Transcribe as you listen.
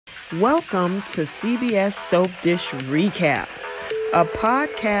Welcome to CBS Soap Dish Recap, a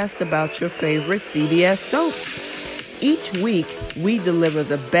podcast about your favorite CBS soaps. Each week, we deliver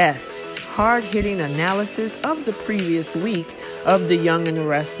the best, hard-hitting analysis of the previous week of The Young and the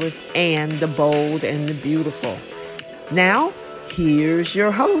Restless and The Bold and the Beautiful. Now, here's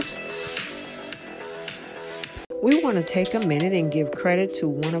your hosts. We want to take a minute and give credit to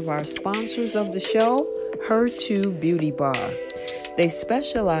one of our sponsors of the show, Her2 Beauty Bar. They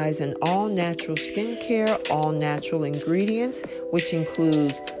specialize in all-natural skincare, all-natural ingredients, which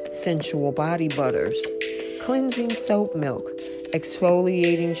includes sensual body butters, cleansing soap milk,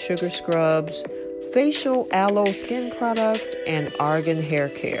 exfoliating sugar scrubs, facial aloe skin products, and argan hair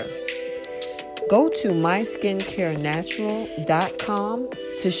care. Go to myskincarenatural.com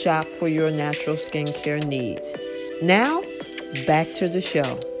to shop for your natural skincare needs. Now, back to the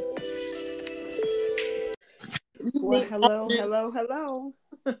show. Well, hello.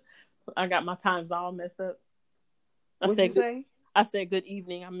 I got my times all messed up. What'd you say? I said good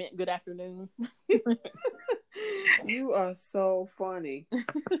evening. I meant good afternoon. You are so funny.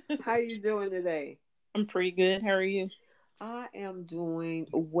 How you doing today? I'm pretty good. How are you? I am doing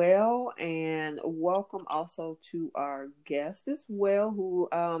well, and welcome also to our guest as well, who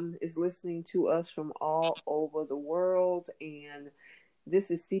is listening to us from all over the world. And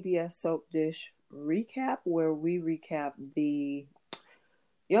this is CBS Soap Dish Recap, where we recap the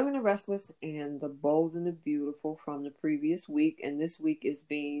Young and the Restless and the Bold and the Beautiful from the previous week. And this week is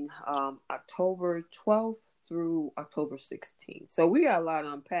being October 12th through October 16th. So we got a lot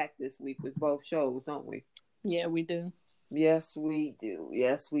to unpack this week with both shows, don't we? Yeah, we do. Yes, we do.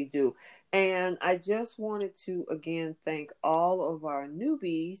 Yes, we do. And I just wanted to, again, thank all of our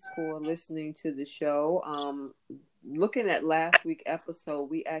newbies for listening to the show. Looking at last week's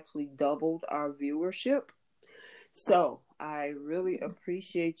episode, we actually doubled our viewership. So I really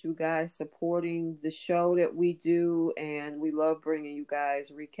appreciate you guys supporting the show that we do. And we love bringing you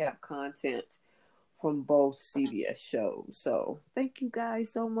guys recap content from both CBS shows. So thank you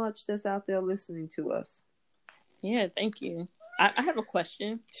guys so much that's out there listening to us. Yeah, thank you. I have a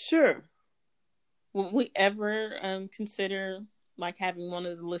question. Sure. Would we ever consider like having one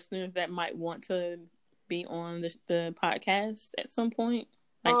of the listeners that might want to be on the podcast at some point?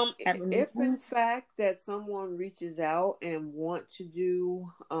 Like if in fact that someone reaches out and want to do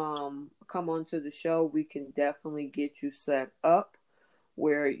come onto the show, we can definitely get you set up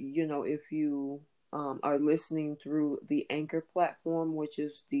where, you know, if you are listening through the Anchor platform, which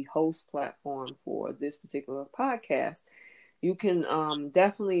is the host platform for this particular podcast, you can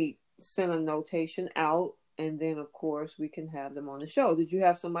definitely send a notation out, and then of course we can have them on the show. Did you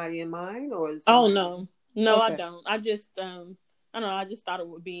have somebody in mind, or is Oh no, okay. I don't. I just I don't know. I just thought it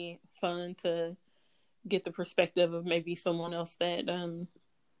would be fun to get the perspective of maybe someone else that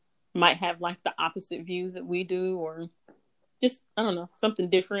might have like the opposite views that we do, or just I don't know, something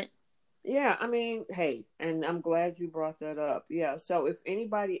different. Yeah, I mean, hey, and I'm glad you brought that up. Yeah, so if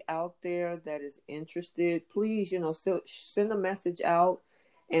anybody out there that is interested, please, you know, send a message out,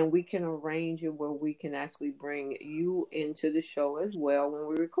 and we can arrange it where we can actually bring you into the show as well when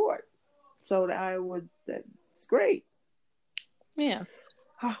we record. So that's great. Yeah.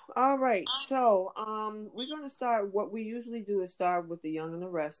 All right, so we're going to start. What we usually do is start with The Young and the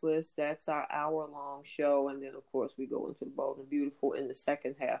Restless. That's our hour-long show, and then, of course, we go into The Bold and Beautiful in the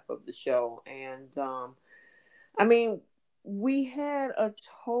second half of the show. And, I mean, we had a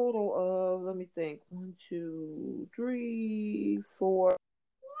total of, let me think, 1, 2, 3, 4,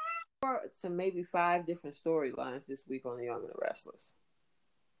 to maybe 5 different storylines this week on The Young and the Restless.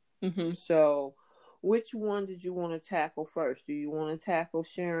 Mm-hmm. So which one did you want to tackle first? Do you want to tackle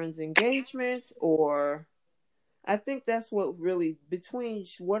Sharon's engagement, or I think that's what really, between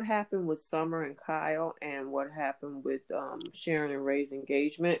what happened with Summer and Kyle and what happened with Sharon and Ray's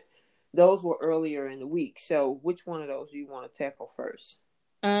engagement, those were earlier in the week. So which one of those do you want to tackle first?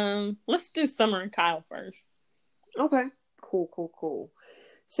 Let's do Summer and Kyle first. Okay, cool.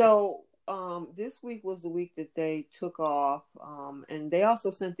 So this week was the week that they took off, and they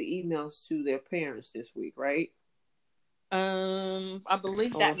also sent the emails to their parents this week, right? I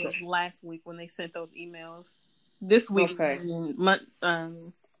believe that was last week when they sent those emails. This week, this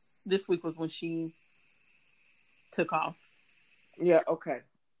week was when she took off. Yeah, okay.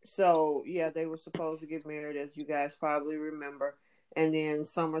 So, yeah, they were supposed to get married, as you guys probably remember, and then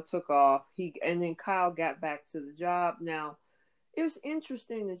Summer took off. And then Kyle got back to the job. Now, it's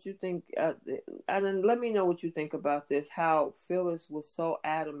interesting that you think, and let me know what you think about this, how Phyllis was so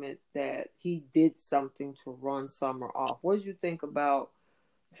adamant that he did something to run Summer off. What did you think about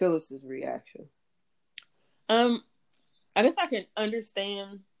Phyllis's reaction? I guess I can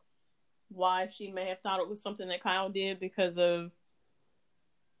understand why she may have thought it was something that Kyle did because of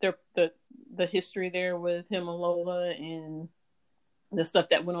the history there with him and Lola and the stuff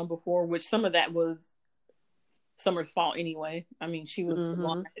that went on before, which some of that was Summer's fault anyway. I mean, she was the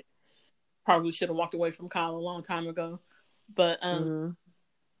one that probably should have walked away from Kyle a long time ago. But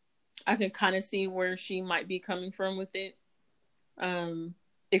I can kind of see where she might be coming from with it.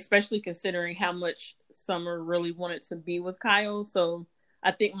 Especially considering how much Summer really wanted to be with Kyle. So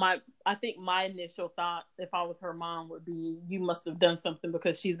I think my initial thought, if I was her mom, would be, you must have done something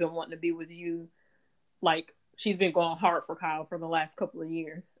because she's been wanting to be with you. Like, she's been going hard for Kyle for the last couple of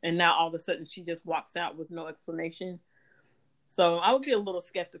years. And now all of a sudden she just walks out with no explanation. So I would be a little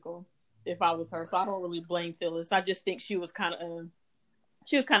skeptical if I was her. So I don't really blame Phyllis. I just think she was kind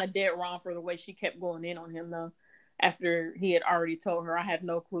of dead wrong for the way she kept going in on him, though. After he had already told her, I have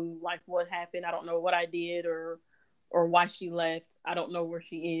no clue, like, what happened. I don't know what I did or why she left. I don't know where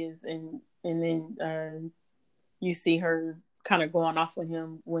she is. And then you see her kind of going off on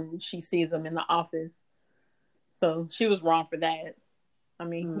him when she sees him in the office. So she was wrong for that. I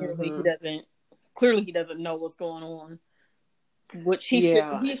mean, clearly he doesn't know what's going on. Which he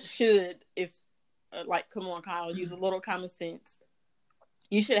should, if, like, come on, Kyle, use a little common sense.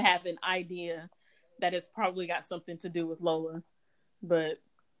 You should have an idea that it's probably got something to do with Lola. But,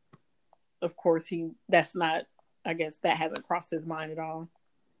 of course, I guess that hasn't crossed his mind at all.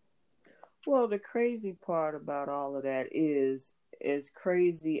 Well, the crazy part about all of that is, as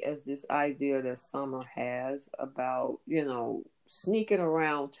crazy as this idea that Summer has about, sneaking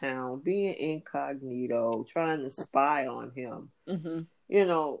around town, being incognito, trying to spy on him,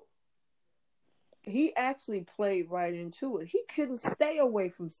 he actually played right into it. He couldn't stay away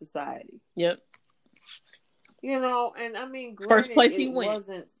from society. Yep. And I mean, first place he went.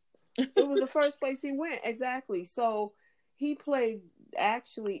 It was the first place he went. Exactly. So he played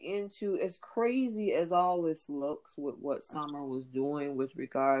actually into, as crazy as all this looks, with what Summer was doing with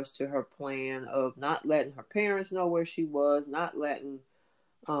regards to her plan of not letting her parents know where she was, not letting,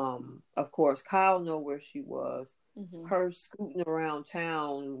 of course, Kyle know where she was, her scooting around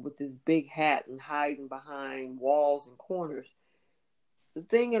town with this big hat and hiding behind walls and corners. The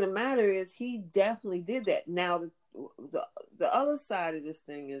thing of the matter is, he definitely did that. Now, the other side of this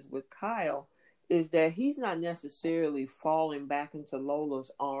thing is with Kyle, is that he's not necessarily falling back into Lola's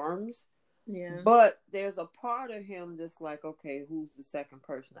arms. Yeah. But there's a part of him that's like, okay, who's the second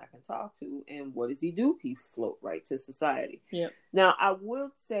person I can talk to? And what does he do? He float right to society. Yep. Now, I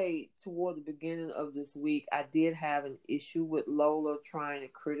will say, toward the beginning of this week, I did have an issue with Lola trying to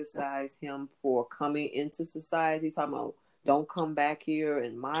criticize him for coming into society, talking about, don't come back here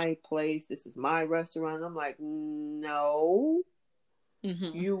in my place. This is my restaurant. I'm like, no.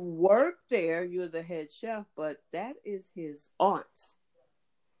 You work there. You're the head chef, but that is his aunt's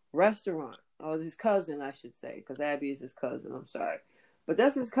restaurant. Or his cousin, I should say, because Abby is his cousin. I'm sorry. But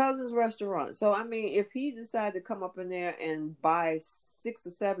that's his cousin's restaurant. So, I mean, if he decided to come up in there and buy 6 or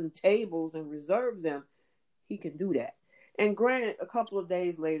 7 tables and reserve them, he can do that. And granted, a couple of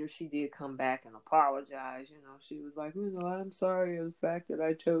days later, she did come back and apologize. She was like, I'm sorry for the fact that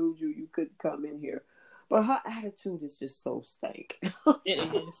I told you couldn't come in here. But her attitude is just so stank. It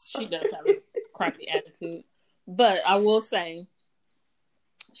is. She does have a crappy attitude. But I will say,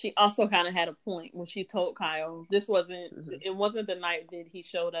 she also kind of had a point when she told Kyle, it wasn't the night that he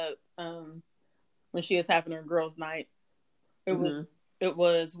showed up when she was having her girls' night. It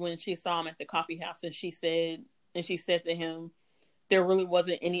was when she saw him at the coffee house, and she said to him, there really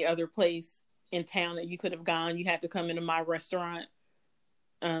wasn't any other place in town that you could have gone. You had to come into my restaurant,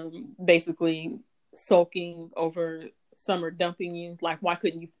 basically sulking over Summer dumping you. Like, why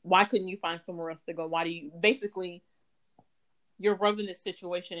couldn't you find somewhere else to go? Why do you, basically, you're rubbing this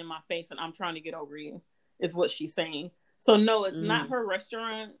situation in my face and I'm trying to get over you, is what she's saying. So no, it's not her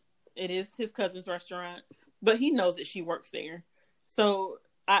restaurant. It is his cousin's restaurant, but he knows that she works there. So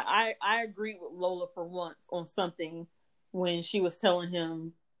I agree with Lola for once on something when she was telling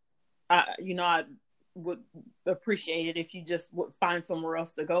him, I would appreciate it if you just would find somewhere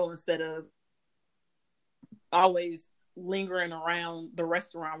else to go instead of always lingering around the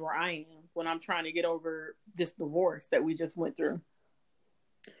restaurant where I am when I'm trying to get over this divorce that we just went through.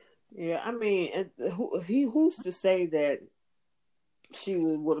 Yeah, I mean, who's to say that she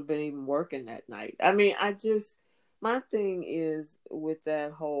would have been even working that night? I mean, my thing is with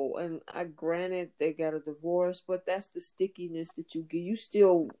that whole, and I granted they got a divorce, but that's the stickiness that you get. You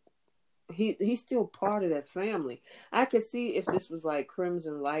still, he's still part of that family. I could see if this was like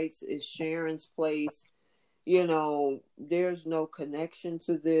Crimson Lights is Sharon's place, there's no connection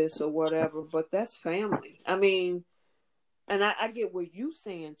to this or whatever, but that's family. I mean, And I get what you're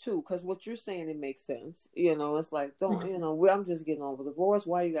saying too, because what you're saying, it makes sense. It's like, don't, I'm just getting over divorce.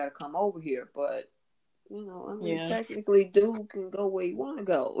 Why you got to come over here? But, technically, dude can go where you want to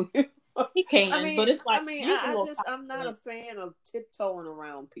go. He can, but it's like, I'm not a fan of tiptoeing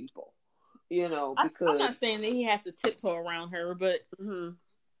around people, because I'm not saying that he has to tiptoe around her, but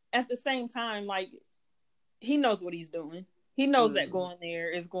at the same time, like, he knows what he's doing. He knows that going there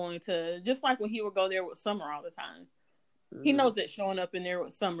is going to, just like when he would go there with Summer all the time. He knows that showing up in there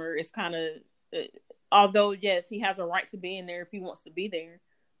with Summer is kind of, although, yes, he has a right to be in there if he wants to be there,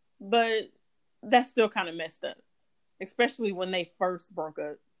 but that's still kind of messed up, especially when they first broke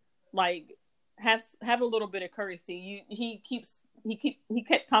up. Like, have a little bit of courtesy. He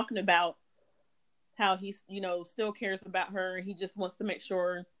kept talking about how he's, still cares about her, and he just wants to make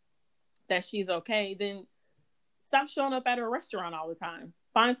sure that she's okay. Then stop showing up at a restaurant all the time.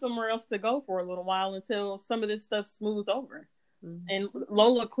 Find somewhere else to go for a little while until some of this stuff smooths over. Mm-hmm. And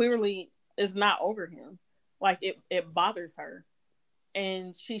Lola clearly is not over him. Like, it bothers her.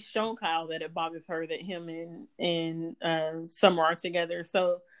 And she's shown Kyle that it bothers her that him and Summer are together.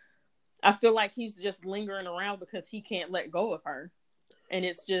 So I feel like he's just lingering around because he can't let go of her. And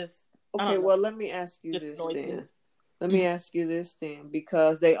it's just... Okay, well, let me ask you this then. Let me ask you this then,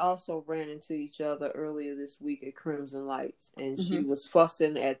 because they also ran into each other earlier this week at Crimson Lights, and she was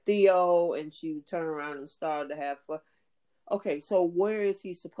fussing at Theo, and she would turn around and started to have fun. Okay, so where is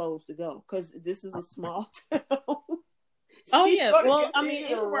he supposed to go? Because this is a small town. Oh yeah, well, I mean,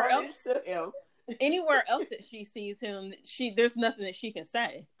 anywhere else that she sees him, there's nothing that she can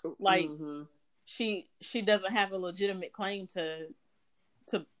say. Like, she doesn't have a legitimate claim to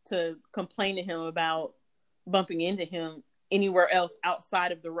complain to him about bumping into him anywhere else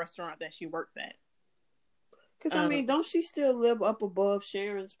outside of the restaurant that she works at. Because don't she still live up above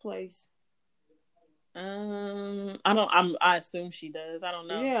Sharon's place? I assume she does. I don't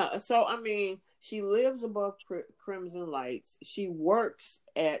know. Yeah, so she lives above Crimson Lights. She works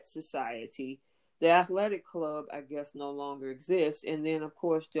at Society. The athletic club, I guess, no longer exists. And then, of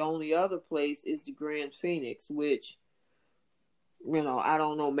course, the only other place is the Grand Phoenix, which, I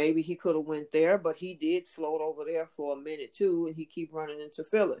don't know. Maybe he could have went there, but he did float over there for a minute too, and he keep running into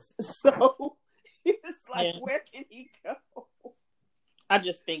Phyllis. So it's like, where can he go? I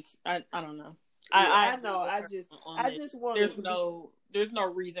just think I don't know. I know. I just want. There's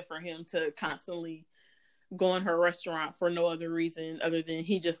no reason for him to constantly go in her restaurant for no other reason other than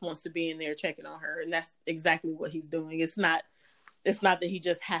he just wants to be in there checking on her, and that's exactly what he's doing. It's not that he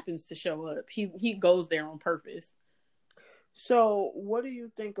just happens to show up. He goes there on purpose. So, what do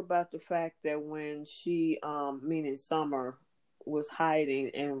you think about the fact that when she, meaning Summer, was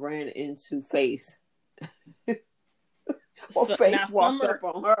hiding and ran into Faith, Faith walked up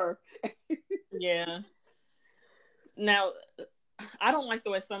on her? Yeah. Now, I don't like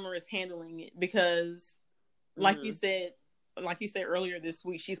the way Summer is handling it because, like you said earlier this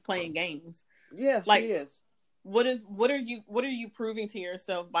week, she's playing games. Yeah, she is. What are you proving to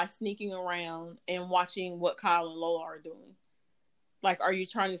yourself by sneaking around and watching what Kyle and Lola are doing? Like, are you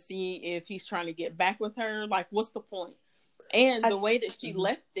trying to see if he's trying to get back with her? Like, what's the point? And the way that she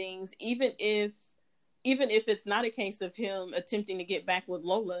left things, even if it's not a case of him attempting to get back with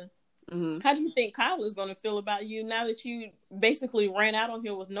Lola, how do you think Kyle is going to feel about you now that you basically ran out on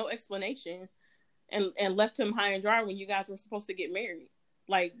him with no explanation and left him high and dry when you guys were supposed to get married?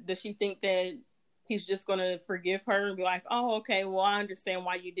 Like, does she think that he's just going to forgive her and be like, oh, okay, well, I understand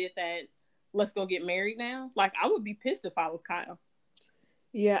why you did that. Let's go get married now? Like, I would be pissed if I was Kyle.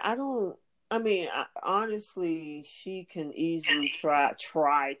 Yeah, honestly, she can easily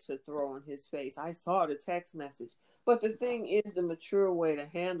try to throw in his face. I saw the text message. But the thing is, the mature way to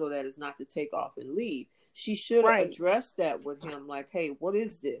handle that is not to take off and leave. She should have addressed that with him, like, hey, what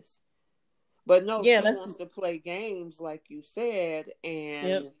is this? But no, she wants to play games, like you said,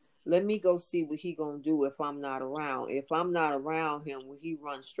 and let me go see what he gonna do if I'm not around. If I'm not around him, will he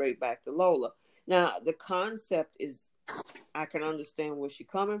run straight back to Lola? Now, the concept is, I can understand where she's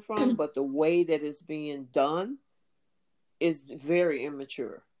coming from, but the way that it's being done is very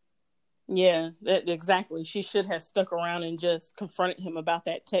immature. Yeah, exactly. She should have stuck around and just confronted him about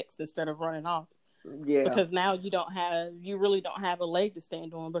that text instead of running off. Yeah. Because now you really don't have a leg to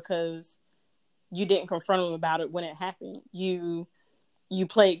stand on because you didn't confront him about it when it happened. You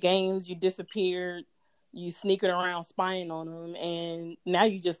played games, you disappeared, you sneaking around spying on him, and now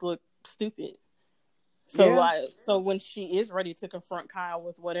you just look stupid. So so when she is ready to confront Kyle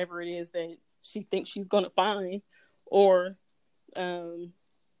with whatever it is that she thinks she's going to find, or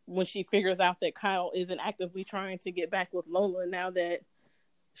when she figures out that Kyle isn't actively trying to get back with Lola now that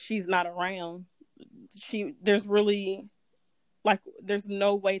she's not around, there's really Like, there's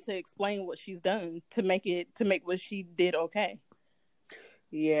no way to explain what she's done to make what she did okay.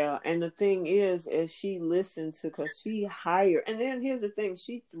 Yeah, and the thing is she listened to, because she hired, and then here's the thing,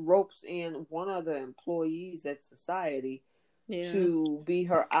 she ropes in one of the employees at Society to be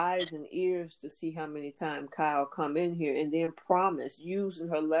her eyes and ears to see how many times Kyle come in here, and then promise, using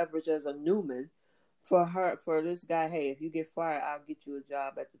her leverage as a Newman for this guy, hey, if you get fired, I'll get you a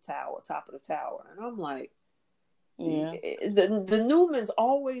job at the tower, top of the tower. And I'm like, yeah, the Newmans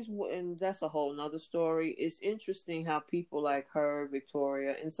always, and that's a whole nother story. It's interesting how people like her,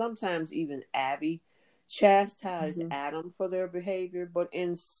 Victoria, and sometimes even Abby chastise Adam for their behavior, but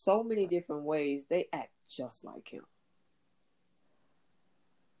in so many different ways, they act just like him.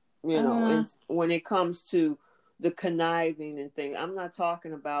 You know, and when it comes to the conniving and thing, I'm not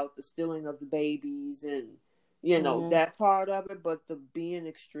talking about the stealing of the babies and, you know, that part of it, but the being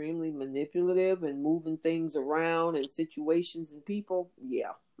extremely manipulative and moving things around and situations and people.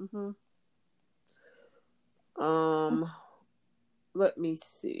 Yeah. Let me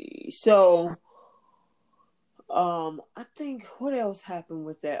see. So, I think what else happened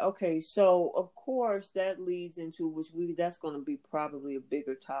with that? Okay, so of course that leads into that's going to be probably a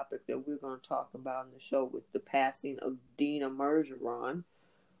bigger topic that we're going to talk about in the show, with the passing of Dina Mergeron.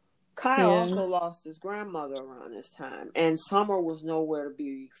 Kyle also lost his grandmother around this time, and Summer was nowhere to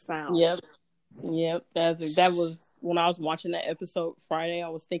be found. Yep. That was when I was watching that episode Friday. I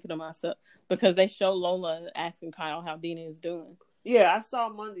was thinking to myself, because they show Lola asking Kyle how Dina is doing. Yeah, I saw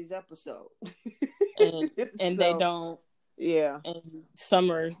Monday's episode, and they don't. Yeah, and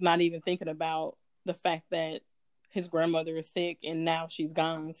Summer's not even thinking about the fact that his grandmother is sick and now she's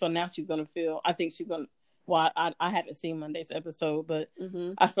gone. So now she's gonna feel. I think she's gonna. Well, I haven't seen Monday's episode, but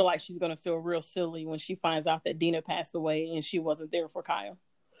I feel like she's gonna feel real silly when she finds out that Dina passed away and she wasn't there for Kyle.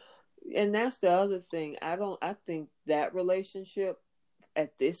 And that's the other thing. I think that relationship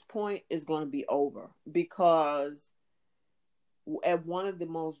at this point is going to be over, because at one of the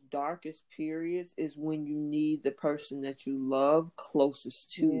most darkest periods is when you need the person that you love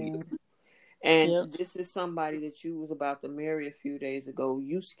closest to you. And this is somebody that you was about to marry a few days ago.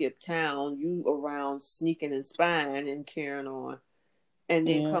 You skipped town, you around sneaking and spying and carrying on. And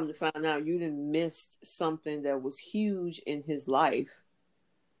then come to find out you done missed something that was huge in his life.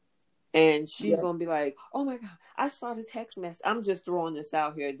 And she's going to be like, oh my God, I saw the text message. I'm just throwing this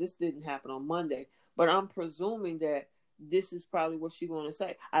out here. This didn't happen on Monday. But I'm presuming that this is probably what she's going to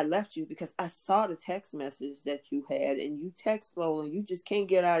say. I left you because I saw the text message that you had, and you text Lola, and you just can't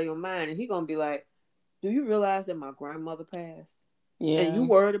get out of your mind. And he's going to be like, do you realize that my grandmother passed? Yeah. And you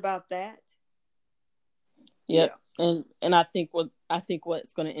worried about that? Yep. Yeah. And I think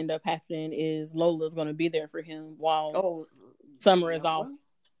what's going to end up happening is Lola's going to be there for him while Summer is off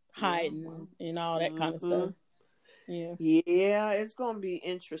hiding and all that kind of stuff. Yeah, it's gonna be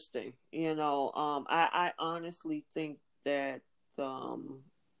interesting. You know, I honestly think that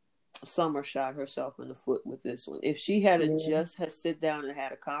Summer shot herself in the foot with this one. If she had just sit down and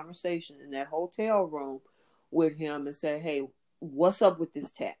had a conversation in that hotel room with him and say, "Hey, what's up with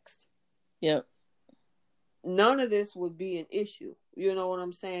this text?" Yep. None of this would be an issue. You know what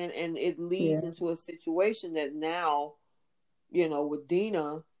I'm saying? And it leads into a situation that now, you know, with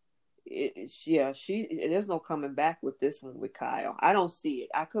Dina. There's no coming back with this one with Kyle. I don't see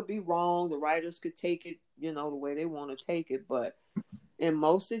it. I could be wrong. The writers could take it, you know, the way they want to take it. But in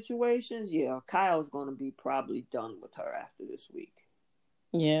most situations, Kyle's going to be probably done with her after this week.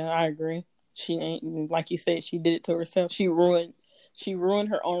 Yeah, I agree. She ain't, like you said, she did it to herself. She ruined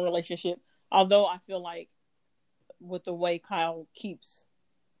her own relationship. Although I feel like with the way Kyle keeps,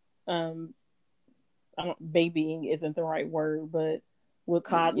 babying isn't the right word, but with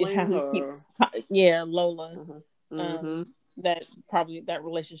coddling Lola. That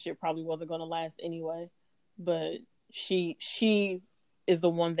relationship probably wasn't going to last anyway, but she is the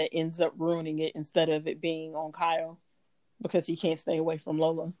one that ends up ruining it instead of it being on Kyle, because he can't stay away from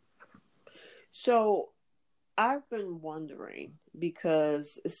Lola. So I've been wondering,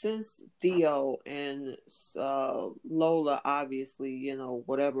 because since Theo and Lola, obviously, you know,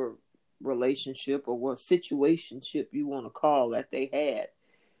 whatever relationship or what situationship you want to call that they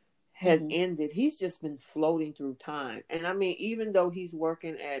had ended, he's just been floating through time. And I mean, even though he's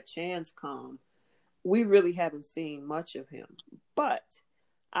working at Chanscom, we really haven't seen much of him. But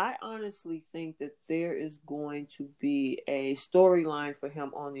I honestly think that there is going to be a storyline for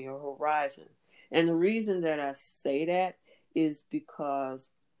him on the horizon. And the reason that I say that is because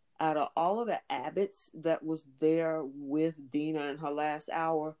out of all of the Abbotts that was there with Dina in her last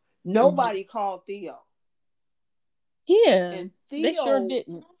hour, nobody called Theo. Yeah, and they sure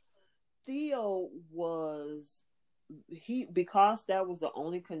didn't. Theo was because that was the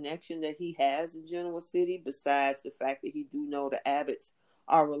only connection that he has in Genoa City, besides the fact that he do know the Abbotts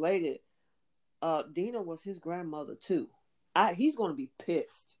are related. Dina was his grandmother too. He's going to be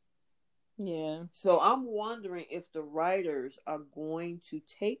pissed. Yeah. So I'm wondering if the writers are going to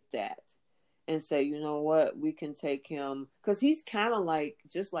take that and say, you know what, we can take him, because he's kind of like,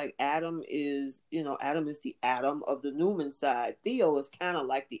 just like Adam is, Adam is the Adam of the Newman side. Theo is kind of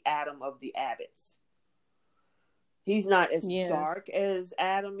like the Adam of the Abbotts. He's not as dark as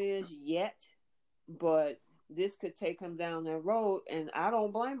Adam is yet, but this could take him down that road, and I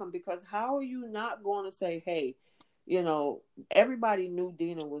don't blame him, because how are you not going to say, hey, everybody knew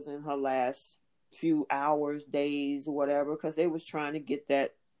Dina was in her last few hours, days, whatever, because they was trying to get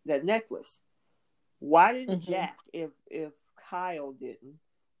that necklace. Why didn't Jack, if Kyle didn't,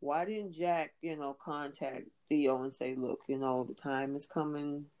 why didn't Jack, contact Theo and say, look, the time is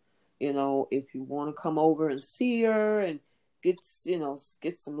coming, if you want to come over and see her and get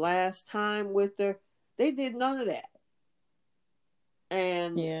some last time with her. They did none of that.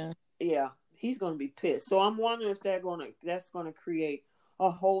 And yeah, he's going to be pissed. So I'm wondering if that's going to create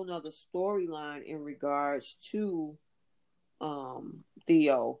a whole nother storyline in regards to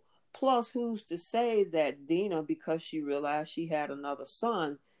Theo. Plus, who's to say that Dina, because she realized she had another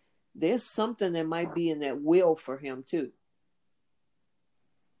son, there's something that might be in that will for him too.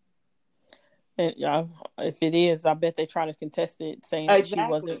 And if it is, I bet they try to contest it, saying that she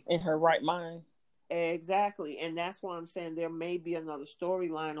wasn't in her right mind. Exactly. And that's why I'm saying there may be another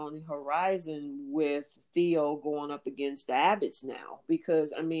storyline on the horizon with Theo going up against the Abbotts now.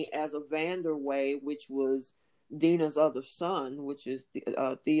 Because, as a Vanderway, which was Dina's other son, which is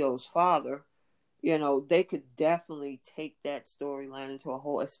Theo's father, they could definitely take that storyline into a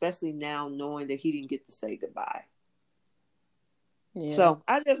whole, especially now knowing that he didn't get to say goodbye. Yeah. So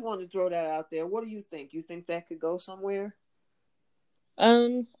I just wanted to throw that out there. What do you think? You think that could go somewhere?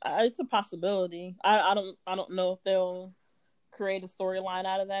 It's a possibility. I don't know if they'll create a storyline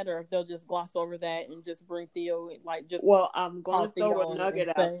out of that, or if they'll just gloss over that and just bring Theo, Well, I'm going to throw a nugget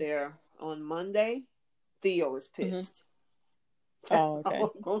out there. On Monday, Theo is pissed. That's all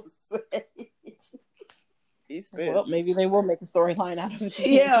I'm going to say. He's pissed. Well, maybe they will make a storyline out of it.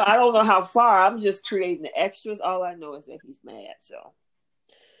 Yeah, I don't know how far. I'm just creating the extras. All I know is that he's mad. So,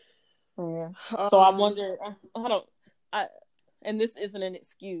 so I wonder. And this isn't an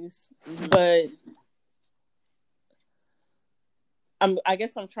excuse, but I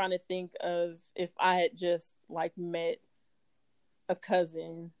guess I'm trying to think of if I had just met a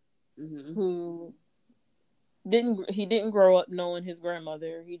cousin who didn't grow up knowing his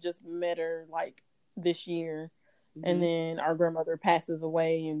grandmother. He just met her this year, and then our grandmother passes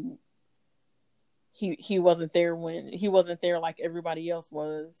away, and he wasn't there like everybody else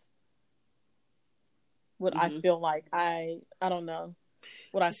was. Would I feel like I don't know.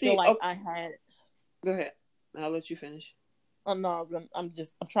 Would I feel like I had? Go ahead. I'll let you finish. Oh no, I'm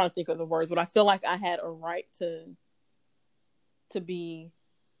trying to think of the words. Would I feel like I had a right to be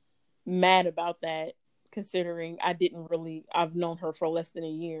mad about that, considering I've known her for less than a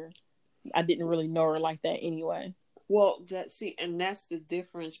year. I didn't really know her like that anyway. Well, and that's the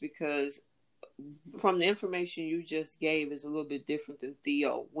difference, because from the information you just gave is a little bit different than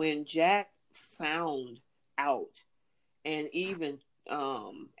Theo. When Jack found out, and even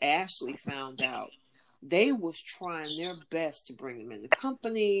Ashley found out, they was trying their best to bring him in the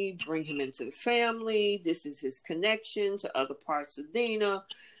company, bring him into the family. This is his connection to other parts of Dina.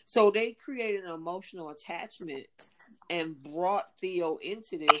 So they created an emotional attachment and brought Theo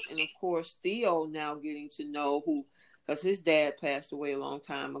into this. And of course, Theo now getting to know because his dad passed away a long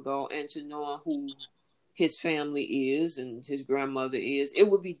time ago, and to know who his family is and his grandmother is. It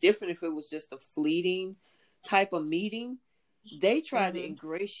would be different if it was just a fleeting type of meeting. They tried to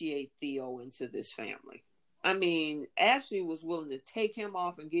ingratiate Theo into this family. Ashley was willing to take him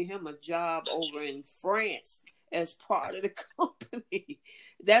off and get him a job over in France as part of the company.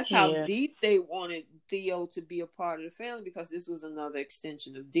 That's how deep they wanted Theo to be a part of the family, because this was another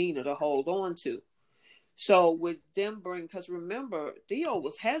extension of Dina to hold on to. So with them because remember, Theo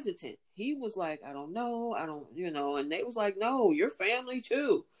was hesitant. He was like, I don't know, and they was like, no, you're family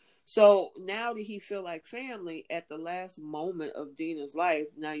too. So now that he feel like family at the last moment of Dina's life,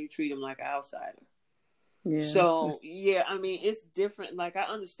 now you treat him like an outsider. Yeah. So, it's different. I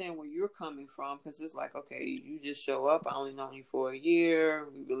understand where you're coming from, because it's like, okay, you just show up. I only known you for a year.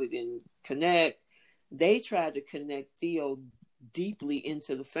 We really didn't connect. They tried to connect Theo deeply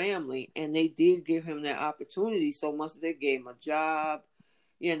into the family, and they did give him that opportunity so much that they gave him a job.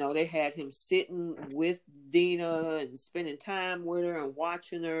 They had him sitting with Dina and spending time with her and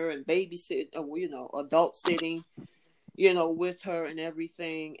watching her and babysitting, adult sitting. with her and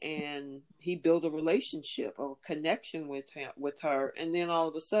everything, and he built a relationship, a connection with her, and then all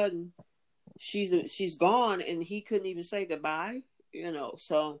of a sudden she's gone, and he couldn't even say goodbye.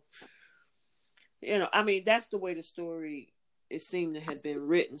 So I mean, that's the way the story it seemed to have been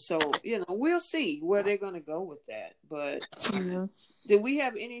written. So we'll see where they're going to go with that. But did we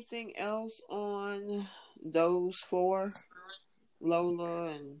have anything else on those four, Lola,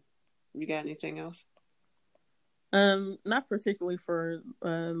 and you got anything else? Not particularly for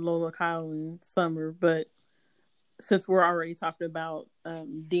Lola, Kyle, and Summer, but since we're already talking about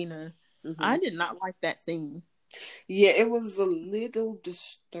Dina, I did not like that scene. Yeah, it was a little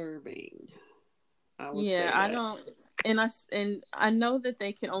disturbing. I would say that. I don't, and I know that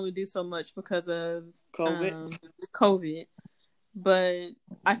they can only do so much because of COVID, but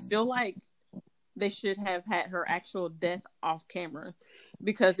I feel like they should have had her actual death off camera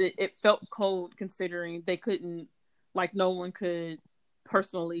because it felt cold considering they couldn't, like, no one could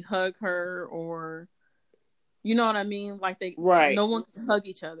personally hug her, or you know what I mean? Like no one could hug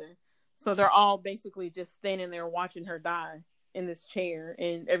each other. So they're all basically just standing there watching her die in this chair,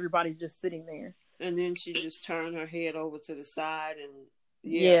 and everybody's just sitting there. And then she just turned her head over to the side, and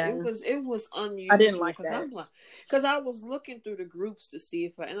it was unusual. I didn't like that because I was looking through the groups to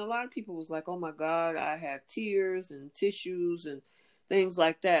see and a lot of people was like, "Oh my God, I have tears and tissues and things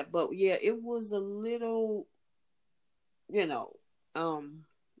like that." But yeah, it was a little, I don't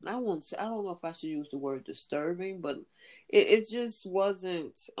know if I should use the word disturbing, but it just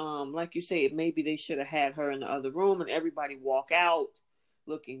wasn't like you say. Maybe they should have had her in the other room and everybody walk out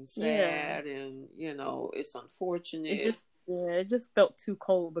looking sad, and it's unfortunate. It just felt too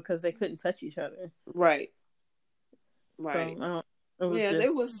cold because they couldn't touch each other. Right. So,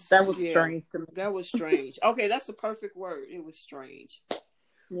 that was strange to me. That was strange. Okay, that's the perfect word. It was strange.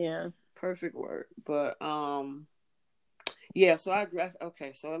 Yeah. Perfect word. But yeah, so I agree.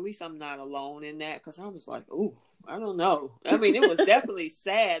 Okay, so at least I'm not alone in that, because I was like, ooh, I don't know. I mean, it was definitely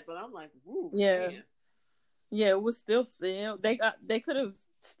sad, but I'm like, ooh, man. Yeah, it was still, they could have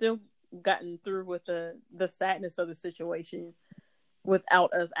still gotten through with the sadness of the situation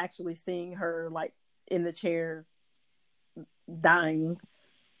without us actually seeing her, like, in the chair dying.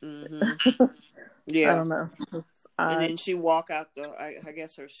 Yeah. I don't know. And then she walk out I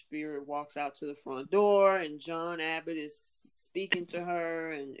guess her spirit walks out to the front door, and John Abbott is speaking to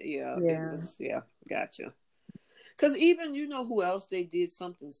her, and gotcha. Because even, who else they did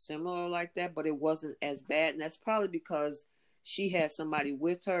something similar like that, but it wasn't as bad, and that's probably because she had somebody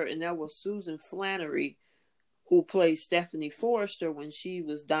with her, and that was Susan Flannery, who played Stephanie Forrester when she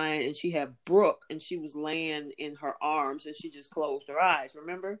was dying, and she had Brooke, and she was laying in her arms, and she just closed her eyes,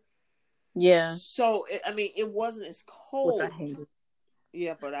 remember? Yeah. So, I mean, it wasn't as cold. Which I hated.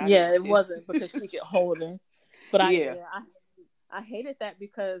 Yeah, but it wasn't because she could hold her. But I hated that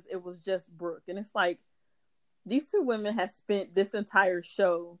because it was just Brooke. And it's like, these two women have spent this entire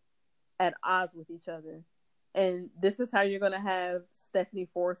show at odds with each other. And this is how you're going to have Stephanie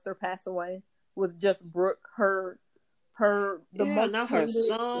Forrester pass away, with just Brooke, most not her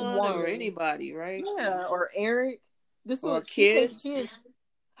son woman. Or anybody, right? Yeah, or Eric. Kids. She has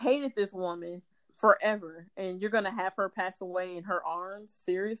hated this woman forever, and you're going to have her pass away in her arms?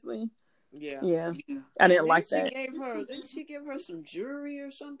 Seriously? Yeah. I didn't like that. Didn't she give her some jewelry or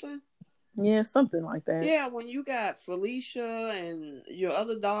something? Yeah, something like that. Yeah, when you got Felicia and your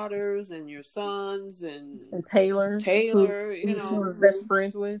other daughters and your sons and Taylor, who she was best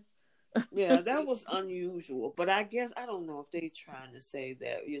friends with. Yeah, that was unusual. But I guess, I don't know if they're trying to say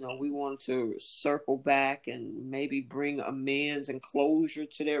that, we want to circle back and maybe bring amends and closure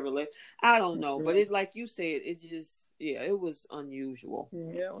to their relationship. I don't know. But it, like you said, it just, it was unusual.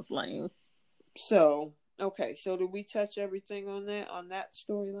 Yeah, it was lame. So, okay. So did we touch everything on that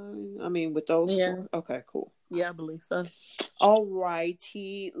storyline? I mean, with those four? Okay, cool. Yeah, I believe so. All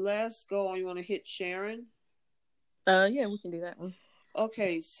righty. Let's go. You want to hit Sharon? Yeah, we can do that one.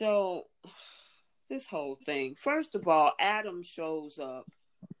 Okay, so this whole thing. First of all, Adam shows up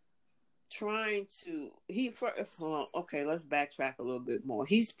trying to. Okay, let's backtrack a little bit more.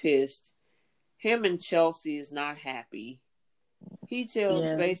 He's pissed. Him and Chelsea is not happy. He tells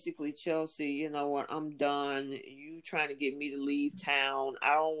basically Chelsea, you know what, I'm done. You trying to get me to leave town.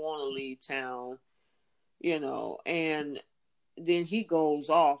 I don't want to leave town. And then he goes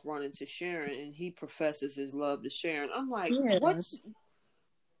off running to Sharon, and he professes his love to Sharon. I'm like, what's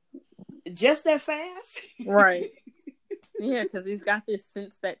just that fast? Right. Yeah, because he's got this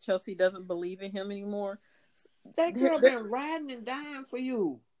sense that Chelsea doesn't believe in him anymore. That girl been riding and dying for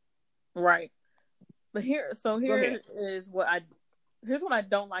you. Right. But here's what I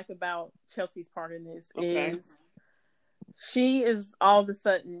don't like about Chelsea's part in this is she is all of a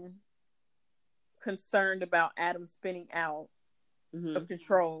sudden concerned about Adam spinning out of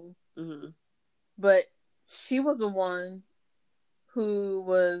control. But she was the one who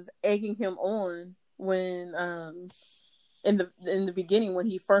was egging him on when in the beginning, when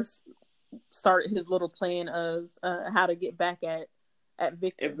he first started his little plan of how to get back at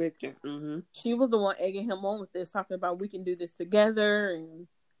Victor. She was the one egging him on with this, talking about we can do this together and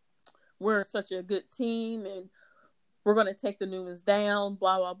we're such a good team and we're going to take the Newmans down,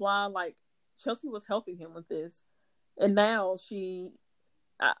 blah, blah, blah. Like, Chelsea was helping him with this. And now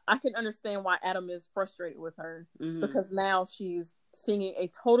I can understand why Adam is frustrated with her, because now she's singing a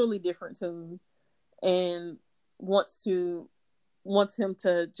totally different tune and wants him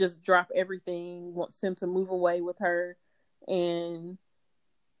to just drop everything, wants him to move away with her. And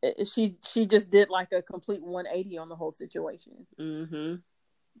she just did like a complete 180 on the whole situation.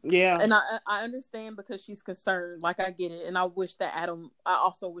 Yeah. And I understand, because she's concerned. Like, I get it. And I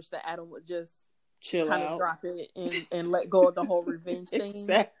also wish that Adam would just chill kind out, of drop it and let go of the whole revenge thing.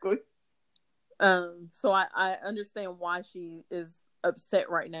 Exactly. So I understand why she is upset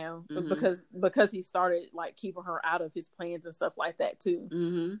right now, because he started like keeping her out of his plans and stuff like that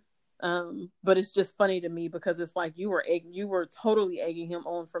too. But it's just funny to me, because it's like you were totally egging him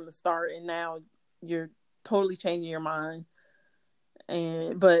on from the start, and now you're totally changing your mind.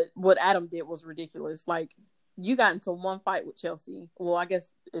 But what Adam did was ridiculous. Like, you got into one fight with Chelsea. Well, I guess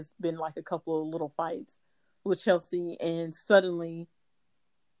it's been like a couple of little fights with Chelsea, and suddenly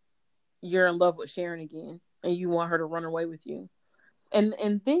you're in love with Sharon again, and you want her to run away with you.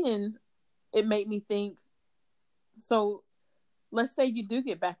 And then it made me think, so let's say you do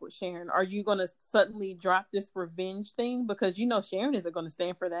get back with Sharon. Are you going to suddenly drop this revenge thing? Because Sharon isn't going to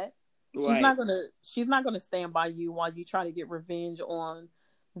stand for that. Right. She's not gonna stand by you while you try to get revenge on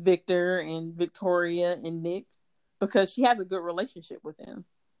Victor and Victoria and Nick, because she has a good relationship with them,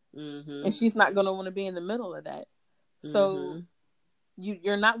 and she's not gonna want to be in the middle of that. So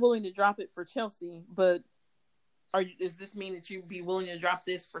you're not willing to drop it for Chelsea, but does this mean that you'd be willing to drop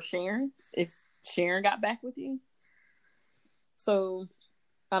this for Sharon if Sharon got back with you? So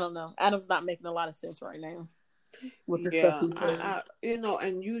I don't know. Adam's not making a lot of sense right now. And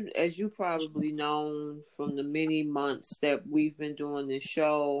as you probably known from the many months that we've been doing this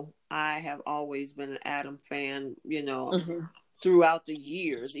show, I have always been an Adam fan, throughout the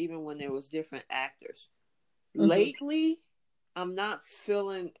years, even when there was different actors. Lately, I'm not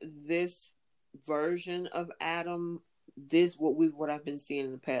feeling this version of Adam, what I've been seeing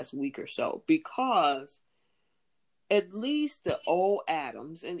in the past week or so, because at least the old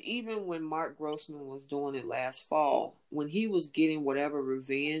Adams, and even when Mark Grossman was doing it last fall, when he was getting whatever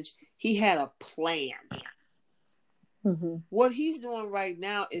revenge, he had a plan. What he's doing right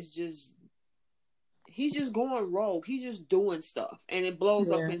now is he's just going rogue. He's just doing stuff, and it blows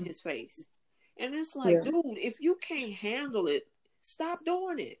up in his face. And it's like, dude, if you can't handle it, stop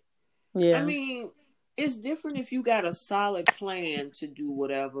doing it. Yeah. I mean, it's different if you got a solid plan to do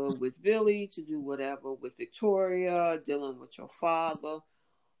whatever with Billy, to do whatever with Victoria, dealing with your father,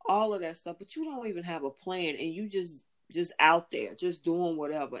 all of that stuff. But you don't even have a plan, and you just out there, just doing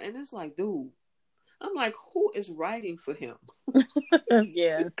whatever. And it's like, dude, I'm like, who is writing for him?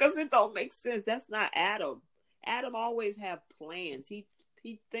 Yeah, because it don't make sense. That's not Adam. Adam always have plans. He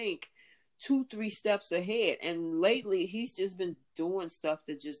think 2-3 steps ahead, and lately he's just been doing stuff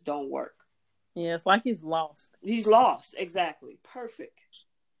that just don't work. Yeah, it's like he's lost. He's lost. Exactly. Perfect.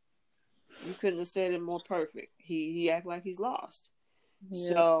 You couldn't have said it more perfect. He act like he's lost.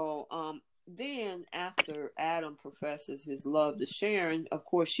 Yeah. So, then after Adam professes his love to Sharon, of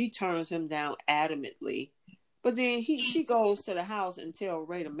course, she turns him down adamantly. But then she goes to the house and tell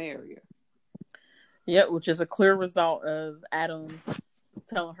Ray to marry her. Yeah, which is a clear result of Adam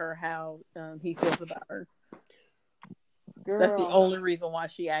telling her how he feels about her. Girl. That's the only reason why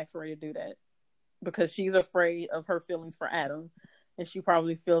she asked Ray to do that. Because she's afraid of her feelings for Adam. And she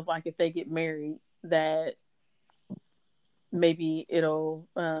probably feels like if they get married, that maybe it'll,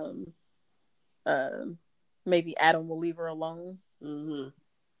 maybe Adam will leave her alone.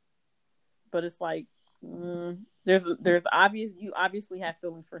 But it's like, there's you obviously have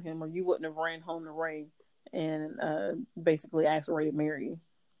feelings for him, or you wouldn't have ran home to Ray and basically asked Ray to marry you.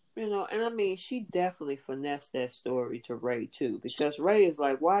 And I mean, she definitely finessed that story to Ray too, because Ray is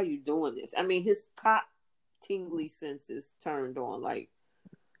like, why are you doing this? I mean, his cop tingly senses turned on, like,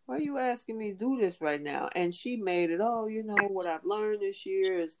 why are you asking me to do this right now? And she made it, what I've learned this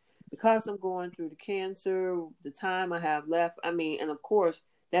year is because I'm going through the cancer, the time I have left. I mean, and of course,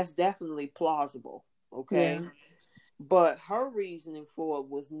 that's definitely plausible, okay? Yeah. But her reasoning for it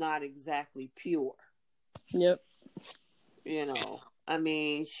was not exactly pure. Yep. You know, I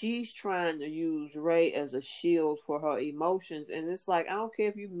mean, she's trying to use Ray as a shield for her emotions, and it's like I don't care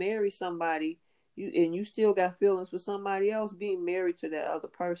if you marry somebody, you still got feelings for somebody else. Being married to that other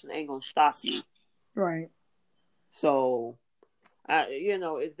person ain't gonna stop you. Right. So, that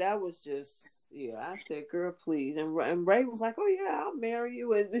was just I said, girl, please, and Ray was like, oh yeah, I'll marry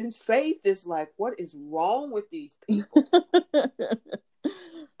you, and then Faith is like, what is wrong with these people?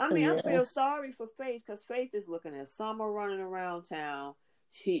 I mean, I Yeah. feel sorry for Faith because Faith is looking at Summer running around town.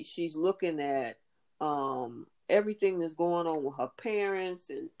 She's looking at everything that's going on with her parents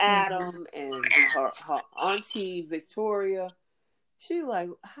and Adam and her auntie Victoria. She like,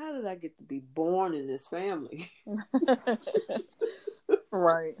 how did I get to be born in this family?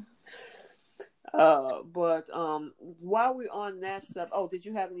 Right. But while we're on that stuff, did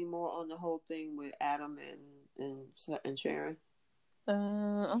you have any more on the whole thing with Adam and Sharon? I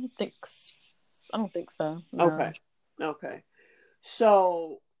don't think. I don't think so. No. Okay.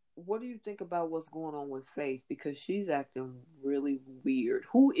 So, what do you think about what's going on with Faith? Because she's acting really weird.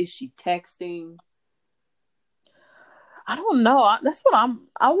 Who is she texting? I don't know. That's what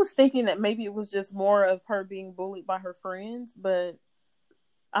I was thinking that maybe it was just more of her being bullied by her friends, but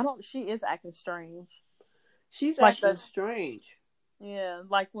I don't. She is acting strange. She's Like acting strange. yeah,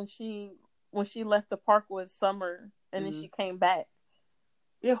 like when she left the park with Summer and then she came back.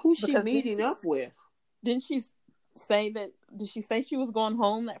 Yeah, who's she Because meeting up with? didn't she say that? Did she say she was going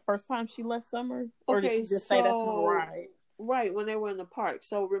home that first time she left Summer, or did Okay, she just say that's my so ride? right when they were in the park.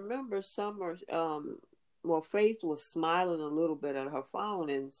 So remember, Summer. Faith was smiling a little bit at her phone,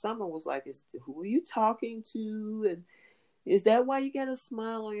 and Summer was like, "Who are you talking to?" And is that why you got a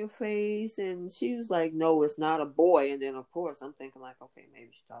smile on your face? And she was like, no, it's not a boy. And then, of course, I'm thinking like, okay, maybe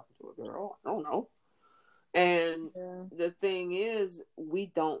she's talking to a girl. I don't know. And the thing is, we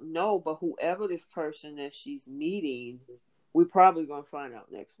don't know, but whoever this person that she's meeting, we're probably going to find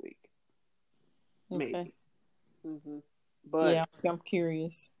out next week. Maybe. Okay. Mm-hmm. But yeah, I'm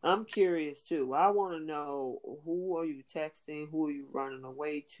curious. I'm curious too. I want to know, who are you texting? Who are you running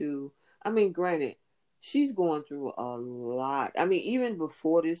away to? I mean, granted, she's going through a lot. I mean, even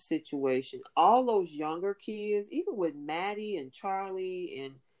before this situation, all those younger kids, even with Maddie and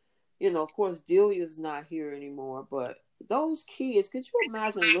Charlie, and of course, Delia's not here anymore. But those kids, could you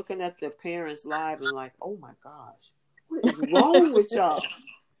imagine looking at their parents live and like, oh my gosh, what is wrong with y'all?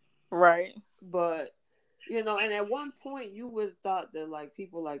 Right. But and at one point you would have thought that like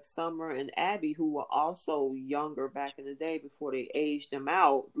people like Summer and Abby, who were also younger back in the day before they aged them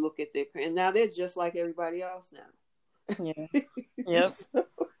out, look at their and now they're just like everybody else now. Yeah. Yep.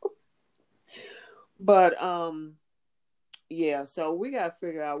 But yeah, so we gotta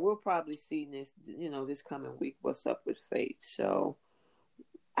figure out. We'll probably see this coming week what's up with Faith. So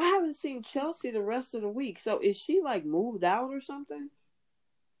I haven't seen Chelsea the rest of the week. So is she like moved out or something?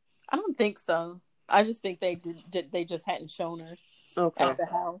 I don't think so. I just think they just hadn't shown her at the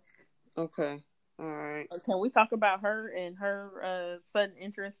house. Okay. All right. Can we talk about her and her sudden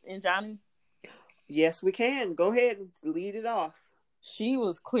interest in Johnny? Yes, we can. Go ahead and lead it off. She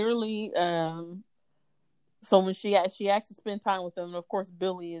was clearly so when she asked to spend time with him, and of course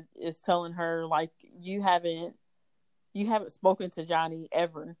Billy is telling her like you haven't spoken to Johnny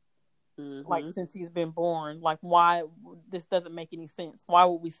ever. Like since he's been born, like why this doesn't make any sense. Why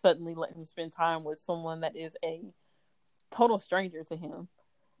would we suddenly let him spend time with someone that is a total stranger to him?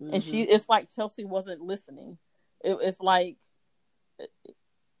 And it's like Chelsea wasn't listening. It's like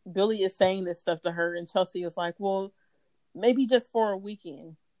Billy is saying this stuff to her, and Chelsea is like, well, maybe just for a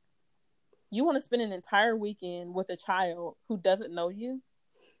weekend. You want to spend an entire weekend with a child who doesn't know you?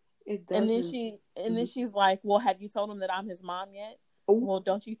 It doesn't. And then she's like, well, have you told him that I'm his mom yet? Ooh. Well,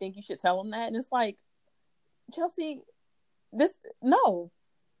 don't you think you should tell him that? And it's like, Chelsea, no.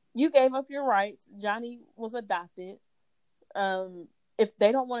 You gave up your rights. Johnny was adopted. If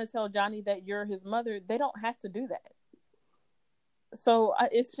they don't want to tell Johnny that you're his mother, they don't have to do that. So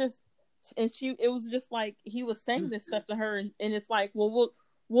it's just, and it was just like he was saying this stuff to her, and it's like, well,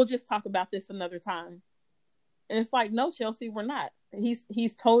 we'll just talk about this another time. And it's like, no, Chelsea, we're not.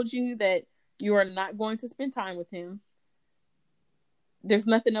 He's told you that you are not going to spend time with him. There's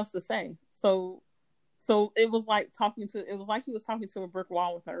nothing else to say. So it was like he was talking to a brick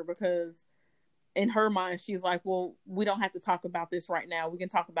wall with her, because in her mind, she's like, well, we don't have to talk about this right now. We can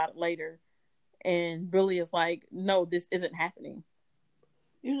talk about it later. And Billy is like, no, this isn't happening.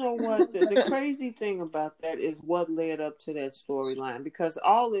 You know what? The crazy thing about that is what led up to that storyline, because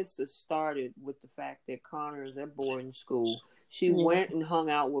all this has started with the fact that Connor is at boarding school. She went and hung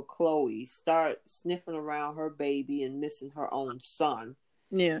out with Chloe, start sniffing around her baby and missing her own son.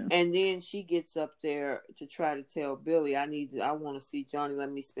 Yeah. And then she gets up there to try to tell Billy, I want to see Johnny. Let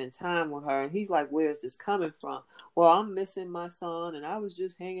me spend time with her. And he's like, where's this coming from? Well, I'm missing my son, and I was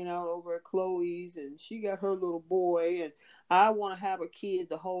just hanging out over at Chloe's, and she got her little boy, and I want to have a kid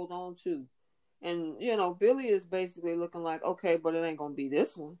to hold on to. And, Billy is basically looking like, okay, but it ain't going to be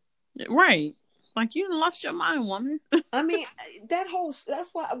this one. Right. Like, you lost your mind, woman. I mean, that's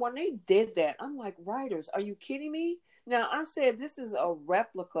why when they did that, I'm like, writers, are you kidding me? Now, I said this is a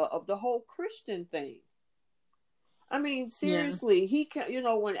replica of the whole Christian thing. I mean, Yeah. seriously,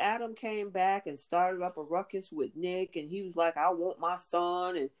 when Adam came back and started up a ruckus with Nick, and he was like, I want my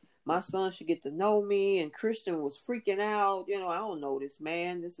son, and my son should get to know me, and Christian was freaking out, I don't know this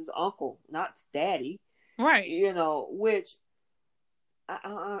man. This is uncle, not daddy. Right. Which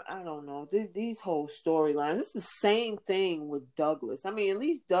I don't know. These whole storylines. It's the same thing with Douglas. I mean, at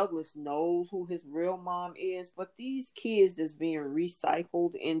least Douglas knows who his real mom is, but these kids that's being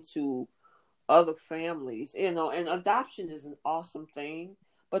recycled into other families, and adoption is an awesome thing.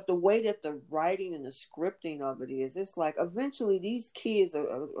 But the way that the writing and the scripting of it is, it's like eventually these kids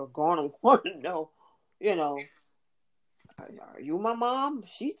are going to want to know, are you my mom?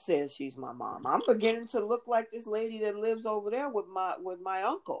 She says she's my mom. I'm beginning to look like this lady that lives over there with my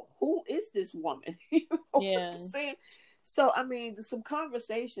uncle. Who is this woman? You know what I'm saying? So I mean, some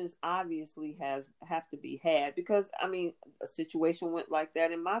conversations obviously have to be had, because I mean, a situation went like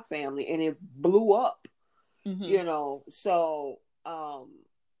that in my family and it blew up. Mm-hmm. So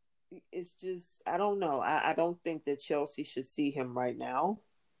it's just, I don't know. I don't think that Chelsea should see him right now.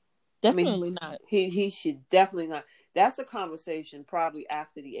 Definitely not. He should definitely not. That's a conversation probably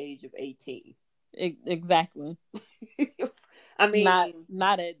after the age of 18. Exactly. I mean,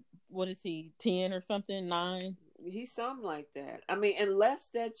 not at, what is he, 10 or something, 9? He's something like that. I mean, unless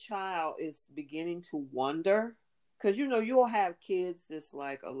that child is beginning to wonder, because you'll have kids that's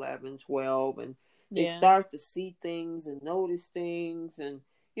like 11, 12, and they start to see things and notice things, and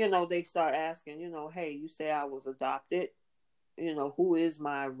they start asking, hey, you say I was adopted, who is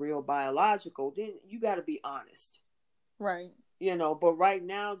my real biological? Then you got to be honest. Right. But right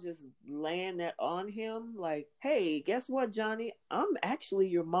now, just laying that on him, like, hey, guess what, Johnny? I'm actually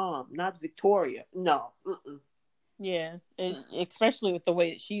your mom, not Victoria. No. Mm-mm. Yeah. Especially with the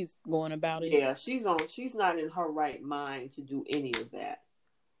way that she's going about it. Yeah, she's not in her right mind to do any of that.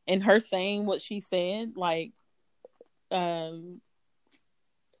 And her saying what she said, like,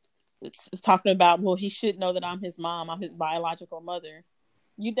 it's talking about, well, he should know that I'm his mom, I'm his biological mother.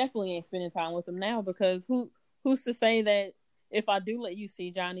 You definitely ain't spending time with him now, because who's to say that if I do let you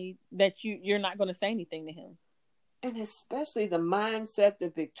see Johnny, that you're not going to say anything to him? And especially the mindset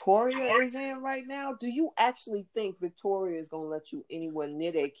that Victoria is in right now. Do you actually think Victoria is going to let you anywhere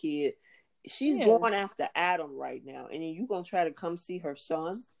near that kid? She's going after Adam right now, and then you going to try to come see her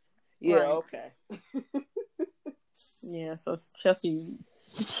son? Yeah, right. Okay. Yeah, so Chelsea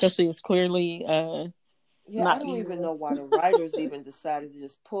is clearly yeah, I don't even know why the writers even decided to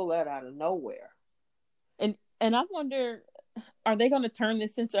just pull that out of nowhere. And I wonder, are they going to turn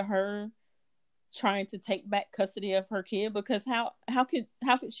this into her trying to take back custody of her kid? Because how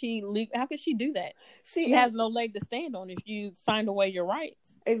could she do that? See, she has no leg to stand on if you signed away your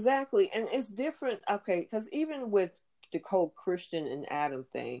rights. Exactly. And it's different, okay, because even with the whole Christian and Adam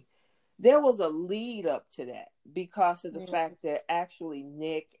thing, there was a lead up to that, because of the fact that actually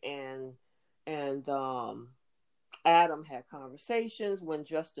Nick and Adam had conversations when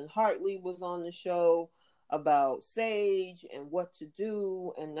Justin Hartley was on the show about Sage and what to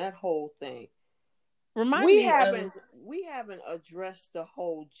do and that whole thing. We haven't addressed the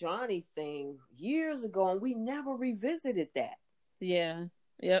whole Johnny thing years ago, and we never revisited that. Yeah.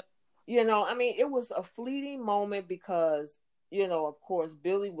 Yep. I mean, it was a fleeting moment because, of course,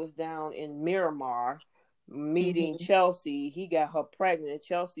 Billy was down in Miramar meeting Chelsea. He got her pregnant.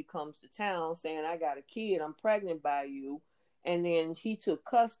 Chelsea comes to town saying, I got a kid. I'm pregnant by you. And then he took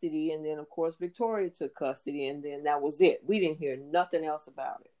custody. And then, of course, Victoria took custody. And then that was it. We didn't hear nothing else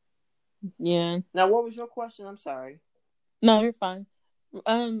about it. Yeah. Now, what was your question? I'm sorry. No, you're fine.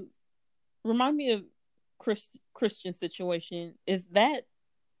 Remind me of Christian situation. Is that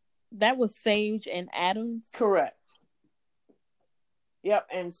was Sage and Adams? Correct. Yep.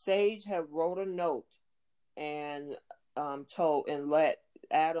 And Sage had wrote a note and told and let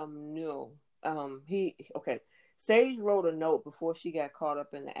Adam know. Sage wrote a note before she got caught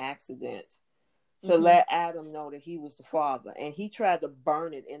up in the accident to let Adam know that he was the father, and he tried to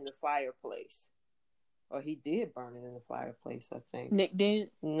burn it in the fireplace. Or he did burn it in the fireplace, I think. Nick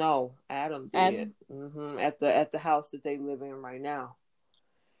did? No, Adam did. At the house that they live in right now.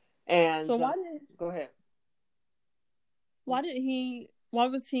 And so go ahead. Why did he why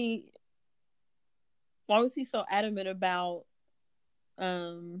was he so adamant about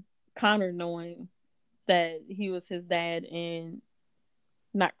Connor knowing that he was his dad and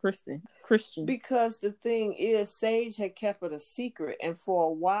not Christian? Because the thing is, Sage had kept it a secret, and for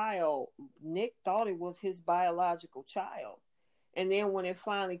a while, Nick thought it was his biological child. And then when it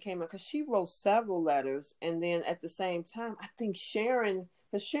finally came out, because she wrote several letters, and then at the same time, I think Sharon,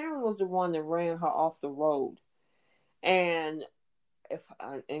 because Sharon was the one that ran her off the road. And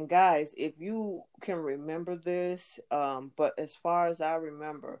and guys, if you can remember this, but as far as I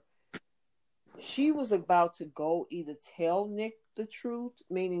remember, she was about to go either tell Nick the truth,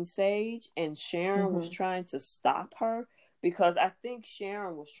 meaning Sage, and Sharon was trying to stop her because I think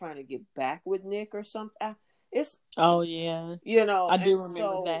Sharon was trying to get back with Nick or something. It's yeah, I do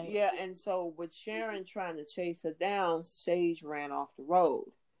remember that. Yeah, and so with Sharon trying to chase her down, Sage ran off the road.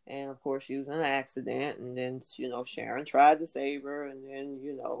 And of course, she was in an accident, and then Sharon tried to save her, and then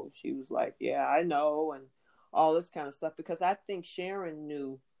she was like, "Yeah, I know," and all this kind of stuff because I think Sharon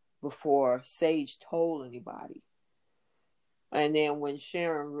knew before Sage told anybody. And then when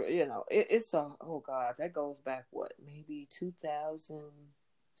Sharon, it's oh God, that goes back maybe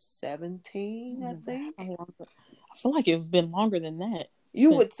 2017, I think. I feel like it's been longer than that.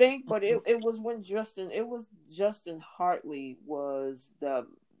 You would think, but it was when Justin Hartley was the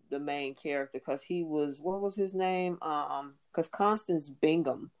main character because he was, what was his name? Because Constance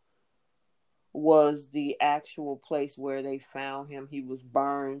Bingham was the actual place where they found him. He was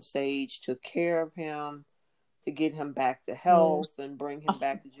burned. Sage took care of him to get him back to health and bring him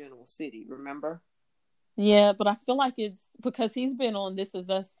back to Genoa City. Remember? Yeah, but I feel like it's because he's been on This Is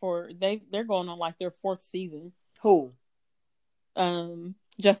Us they're going on like their 4th season. Who?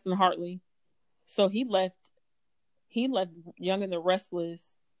 Justin Hartley. So he left Young and the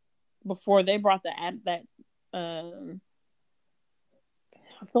Restless before they brought that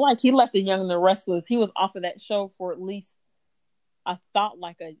I feel like he left the Young and the Restless. He was off of that show for at least, I thought,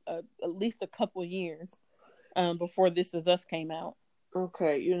 like at least a couple years before This Is Us came out.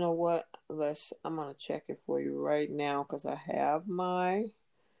 Okay, you know what? I'm gonna check it for you right now because I have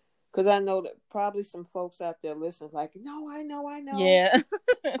because I know that probably some folks out there listening like, no, I know. Yeah.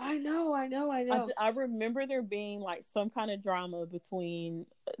 I know. I remember there being like some kind of drama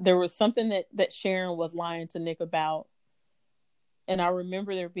there was something that Sharon was lying to Nick about. And I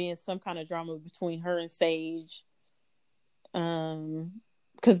remember there being some kind of drama between her and Sage.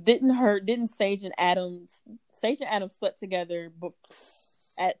 Because didn't Sage and Adam slept together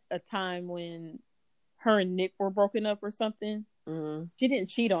at a time when her and Nick were broken up or something? Mm-hmm. She didn't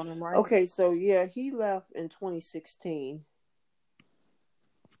cheat on him, right? Okay, so yeah, he left in 2016.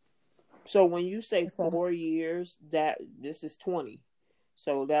 So when you say 4 years, this is 20.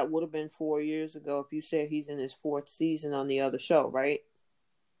 So that would have been 4 years ago if you said he's in his 4th season on the other show, right?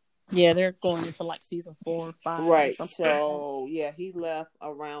 Yeah, they're going into like season 4 or 5. Right. Or so yeah, he left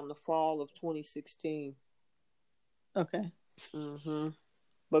around the fall of 2016. Okay. Mm-hmm.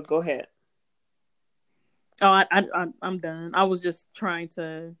 But go ahead. Oh, I'm done. I was just trying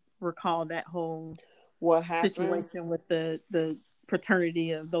to recall that whole situation with the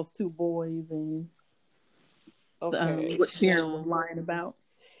paternity of those 2 boys and what Sharon was lying about.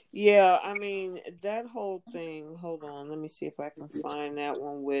 Yeah, I mean that whole thing. Hold on, let me see if I can find that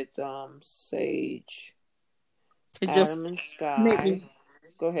one with Sage, Adam, and Sky.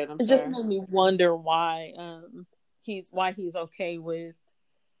 Go ahead. I'm sorry. It just made me wonder why he's okay with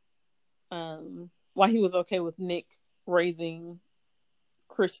why he was okay with Nick raising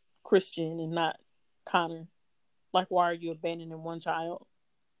Christian and not Connor. Like, why are you abandoning one child?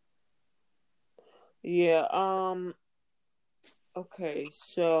 Yeah. Okay.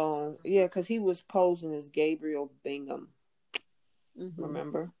 So yeah, because he was posing as Gabriel Bingham. Mm-hmm.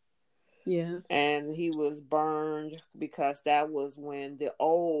 Remember? Yeah. And he was burned because that was when the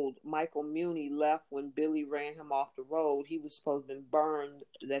old Michael Muni left when Billy ran him off the road. He was supposed to be burned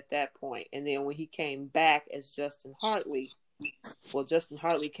at that point. And then when he came back as Justin Hartley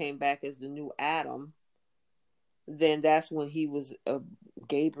came back as the new Adam. Then that's when he was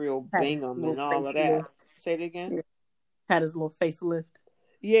Gabriel Bingham and all of that. Say it again. Yeah. Had his little facelift.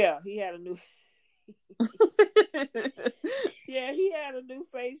 Yeah, he had a new. Yeah, he had a new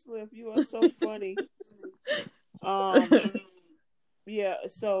facelift. You are so funny. Yeah.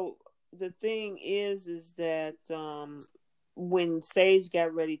 So the thing is that when Sage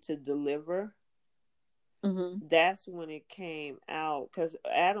got ready to deliver, that's when it came out because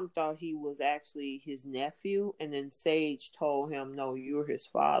Adam thought he was actually his nephew, and then Sage told him, "No, you're his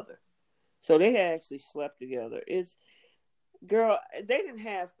father." So they had actually slept together. Girl, they didn't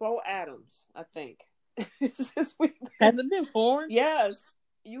have 4 Adams, I think. Since we Has it been 4? yes,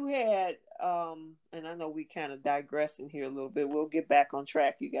 you had and I know we kind of digressing here a little bit. We'll get back on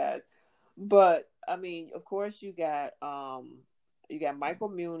track, you guys. But I mean, of course, you got Michael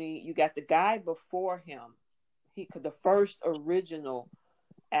Muhney. You got the guy before him. The first original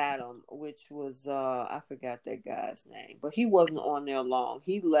Adam, which was I forgot that guy's name, but he wasn't on there long.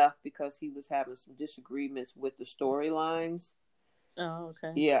 He left because he was having some disagreements with the storylines. Oh,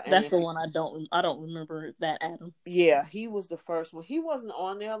 okay. Yeah, That's the one I don't remember that Adam. Yeah, he was the first one. He wasn't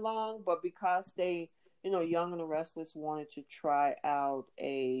on there long, but because they, Young and the Restless wanted to try out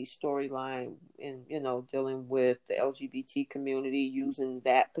a storyline in, dealing with the LGBT community using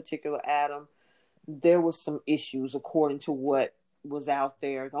that particular Adam, there was some issues according to what was out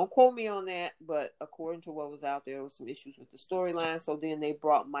there. Don't quote me on that, but according to what was out there was some issues with the storyline. So then they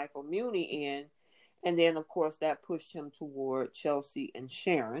brought Michael Muhney in, and then of course that pushed him toward Chelsea and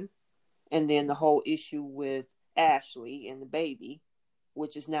Sharon. And then the whole issue with Ashley and the baby,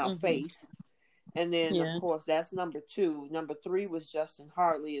 which is now Faith. And then, of course, that's number 2. Number 3 was Justin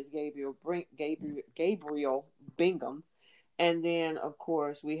Hartley as Gabriel Bingham. And then, of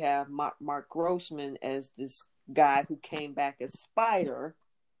course, we have Mark Grossman as this guy who came back as Spider,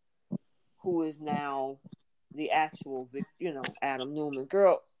 who is now the actual, Adam Newman.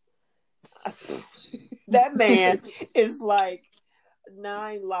 Girl, that man is like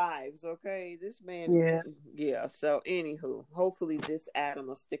 9 lives, okay? This man, yeah. So, anywho, hopefully this Adam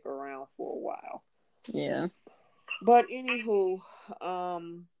will stick around for a while. Yeah. But anywho,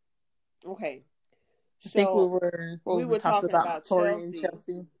 okay. I think we were talking about Tori and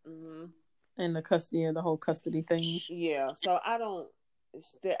Chelsea. And the whole custody thing. Yeah. So I don't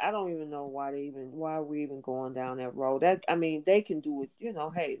even know why we even going down that road. They can do it.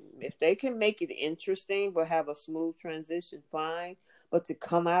 Hey, if they can make it interesting but have a smooth transition, fine. But to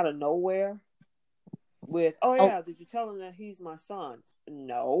come out of nowhere with, did you tell him that he's my son?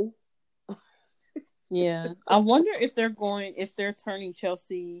 No. Yeah, I wonder if they're turning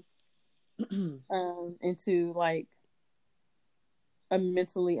Chelsea into like a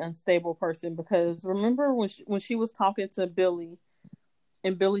mentally unstable person, because remember when she was talking to Billy,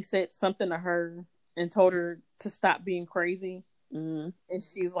 and Billy said something to her and told her to stop being crazy, and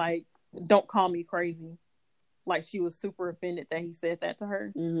she's like, "Don't call me crazy." Like, she was super offended that he said that to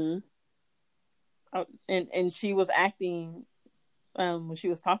her. And she was acting, when she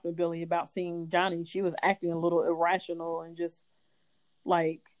was talking to Billy about seeing Johnny, she was acting a little irrational and just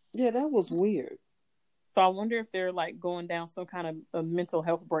like... Yeah, that was weird. So I wonder if they're like going down some kind of a mental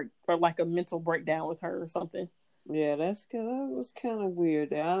health break, or like a mental breakdown with her or something. Yeah, that was kind of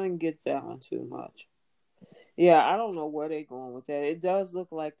weird. I didn't get that one too much. Yeah, I don't know where they're going with that. It does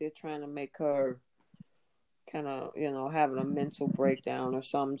look like they're trying to make her kind of, having a mental breakdown or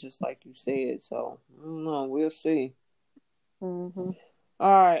something, just like you said. So, I don't know. We'll see. All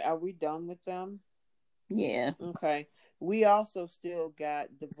right. Are we done with them? Yeah. Okay. We also still got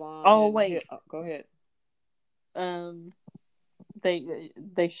Devon. Oh, wait. Go ahead.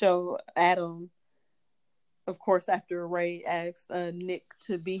 They show Adam, of course, after Ray asks Nick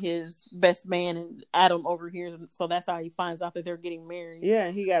to be his best man, and Adam overhears, so that's how he finds out that they're getting married. Yeah,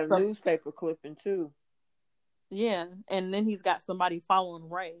 and he got a newspaper clipping too. Yeah, and then he's got somebody following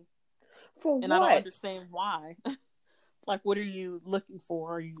Ray. For what? And I don't understand why. Like, what are you looking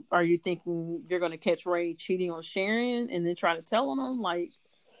for? Are you thinking you're going to catch Ray cheating on Sharon and then try to tell on him? Like,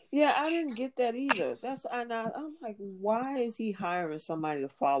 yeah, I didn't get that either. I'm like, why is he hiring somebody to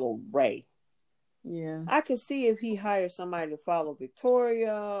follow Ray? Yeah, I could see if he hired somebody to follow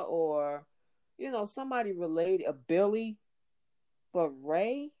Victoria or, somebody related, a Billy, but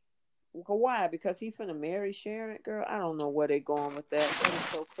Ray. Why? Because he finna marry Sharon, girl. I don't know where they going with that. That is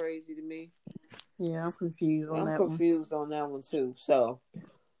so crazy to me. Yeah, I'm confused on that. I'm confused on that one too. So,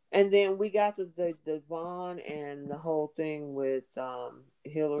 and then we got the Vaughn and the whole thing with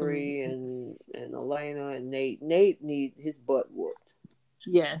Hillary and Elena and Nate. Nate need his butt whooped.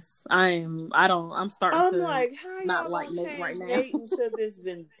 Yes, I'm starting to like, how not y'all like gonna Nate change right now. Nate into this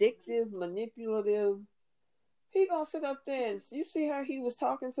vindictive, manipulative? He gonna sit up there and you see how he was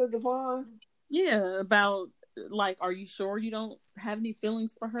talking to Devon? Yeah, about like, are you sure you don't have any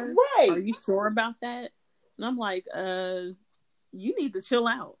feelings for her? Right. Are you sure about that? And I'm like, you need to chill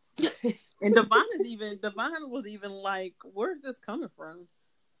out. And Devon was even like, where's this coming from?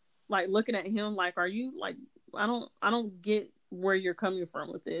 Like, looking at him like, are you like, I don't get where you're coming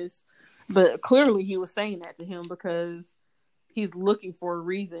from with this. But clearly he was saying that to him because he's looking for a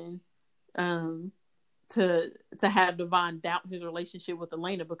reason to have Devon doubt his relationship with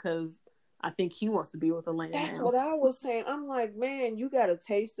Elena, because I think he wants to be with Elena That's now. what I was saying. I'm like, man, you got a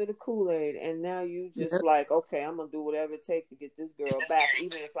taste of the Kool-Aid, and now you just Yep. like, okay, I'm gonna do whatever it takes to get this girl back,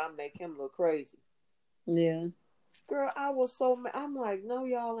 even if I make him look crazy. Yeah. Girl, I was so mad. I'm like, no,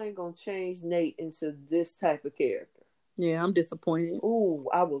 y'all ain't gonna change Nate into this type of character. Yeah, I'm disappointed. Ooh,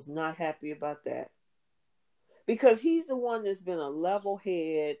 I was not happy about that. Because he's the one that's been a level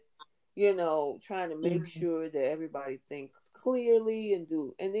head, trying to make sure that everybody think clearly and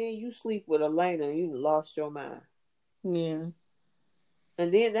then you sleep with Elena and you lost your mind. Yeah.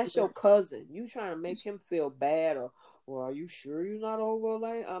 And then that's your cousin. You trying to make him feel bad or are you sure you're not over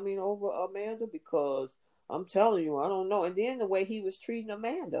over Amanda? Because I'm telling you, I don't know. And then the way he was treating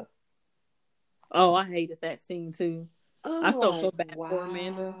Amanda. Oh, I hated that scene too. I'm I felt so like, bad for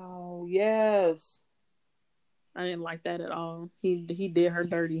Amanda. wow, yes. I didn't like that at all. He did her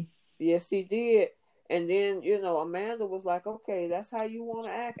dirty. Yes, he did. And then, Amanda was like, okay, that's how you want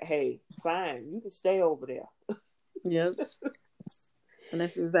to act. Hey, fine. You can stay over there. Yep. And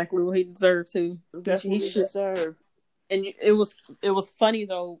that's exactly what he deserved too. That's what He he should. deserved. And it was funny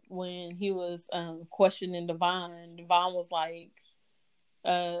though when he was questioning Devon. Devon was like,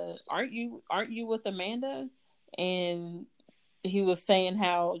 aren't you with Amanda? And he was saying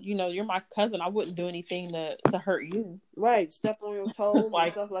how, you're my cousin. I wouldn't do anything to hurt you. Right. Step on your It's toes and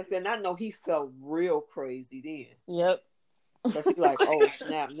like, stuff like that. And I know he felt real crazy then. yep. Because he like, oh,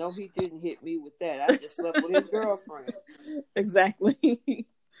 snap. No, he didn't hit me with that. I just slept with his girlfriend. Exactly.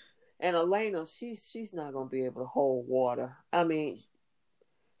 And Elena, she's not going to be able to hold water. I mean,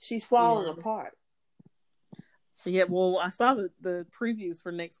 she's falling apart. Yeah, well, I saw the previews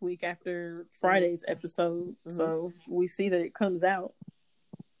for next week after Friday's episode, so we see that it comes out.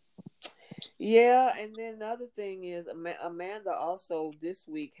 Yeah, and then the other thing is Amanda also this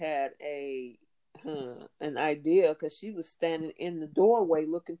week had an idea because she was standing in the doorway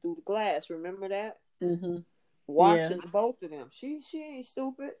looking through the glass. Remember that? Mm-hmm. Watching both of them. She ain't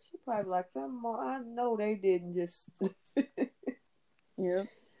stupid. She probably like them. I know they didn't just. Yeah.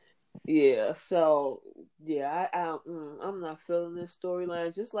 Yeah. So yeah, I'm not feeling this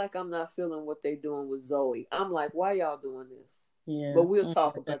storyline. Just like I'm not feeling what they doing with Zoe. I'm like, why y'all doing this? Yeah. But we'll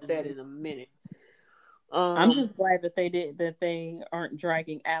talk about that in a minute. I'm just glad that they aren't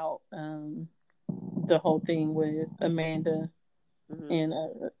dragging out the whole thing with Amanda and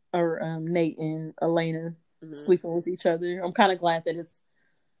Nate and Elena sleeping with each other. I'm kind of glad that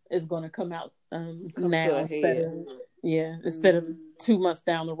it's going to come out now instead of 2 months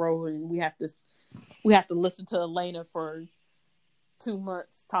down the road, and we have to listen to Elena for 2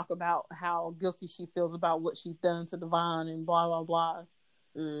 months talk about how guilty she feels about what she's done to Devon and blah blah blah.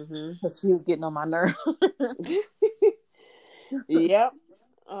 Because she was getting on my nerve. Yep.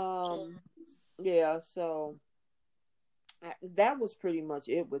 Yeah. So that was pretty much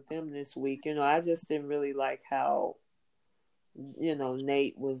it with them this week. I just didn't really like how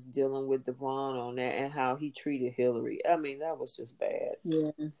Nate was dealing with Devon on that and how he treated Hillary. I mean, that was just bad.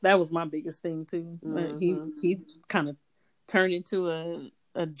 Yeah, that was my biggest thing too. He kind of turned into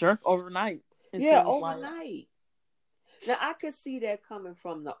a jerk overnight. Yeah, overnight. Now I could see that coming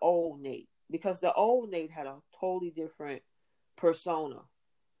from the old Nate because the old Nate had a totally different persona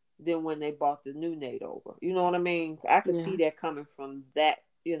than when they brought the new Nate over. You know what I mean? I could see that coming from that,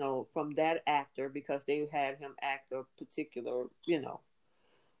 from that actor because they had him act a particular,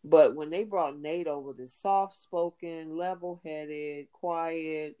 But when they brought Nate over, the soft-spoken, level-headed,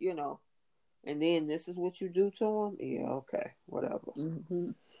 quiet, and then this is what you do to him? Yeah, okay, whatever.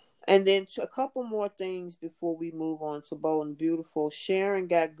 And then a couple more things before we move on to Bold and Beautiful. Sharon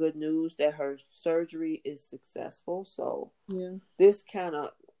got good news that her surgery is successful. So this kind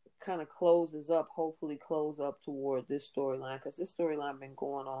of hopefully close up toward this storyline because this storyline been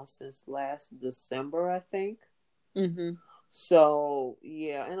going on since last December, I think. So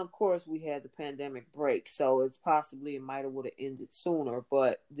yeah, and of course we had the pandemic break, so it's possibly it might have would have ended sooner,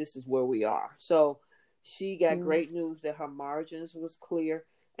 but this is where we are. So she got great news that her margins was clear.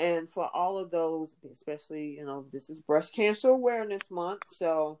 And for all of those, especially, this is Breast Cancer Awareness Month.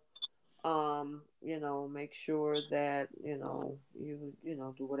 So, make sure that, you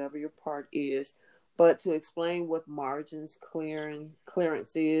do whatever your part is. But to explain what margins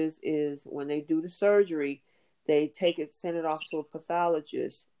clearance is when they do the surgery, they send it off to a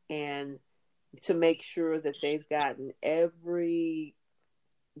pathologist and to make sure that they've gotten every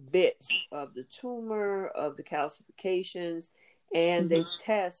bit of the tumor, of the calcifications, and they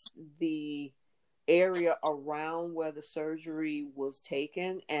test the area around where the surgery was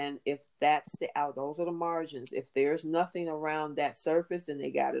taken. And if that's those are the margins. If there's nothing around that surface, then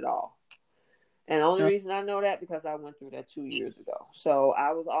they got it all. And the only reason I know that because I went through that 2 years ago. So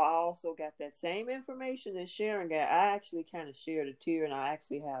I also got that same information that Sharon got. I actually kind of shared a tear, and I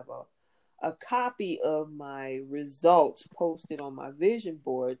actually have a copy of my results posted on my vision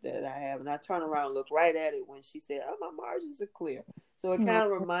board that I have. And I turn around and look right at it when she said, "Oh, my margins are clear." So it kind of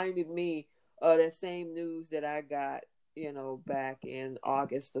reminded me of that same news that I got, back in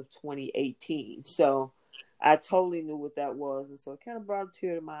August of 2018. So I totally knew what that was, and so it kind of brought a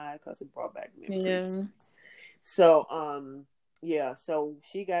tear to my eye because it brought back memories. Yeah. So, yeah, so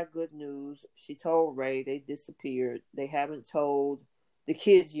she got good news. She told Ray they disappeared. They haven't told the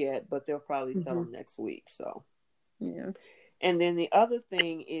kids yet, but they'll probably tell them next week. So, yeah. And then the other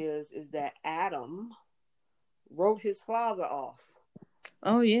thing is that Adam wrote his father off.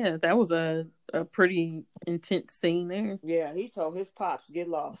 Oh yeah, that was a pretty intense scene there. Yeah, he told his pops, "Get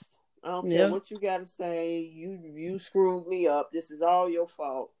lost. I don't care what you got to say. You screwed me up. This is all your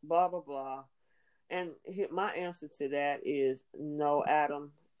fault. Blah blah blah." And my answer to that is no,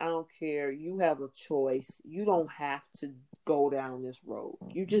 Adam. I don't care. You have a choice. You don't have to go down this road.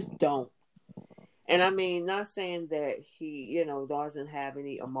 You just don't. And I mean, not saying that he, doesn't have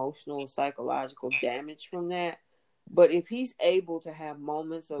any emotional, psychological damage from that, but if he's able to have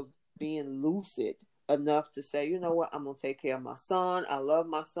moments of being lucid enough to say, you know what, I'm going to take care of my son. I love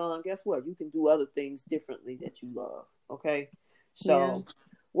my son. Guess what? You can do other things differently that you love. Okay. So,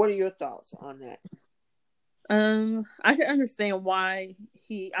 What are your thoughts on that? I can understand why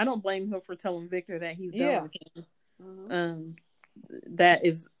I don't blame him for telling Victor that he's done with him. Mm-hmm. That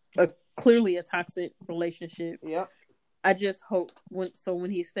is clearly a toxic relationship. Yep. I just hope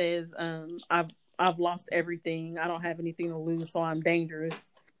when he says, I've lost everything. I don't have anything to lose, so I'm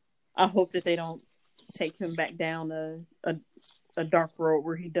dangerous. I hope that they don't take him back down a dark road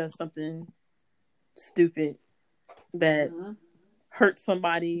where he does something stupid that hurts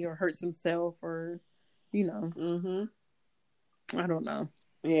somebody or hurts himself or, I don't know.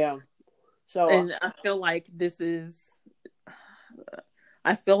 Yeah. So, and I feel like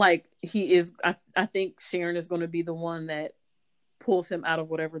I feel like he is. I think Sharon is going to be the one that pulls him out of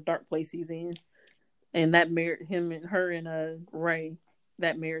whatever dark place he's in, and that him and her and Ray,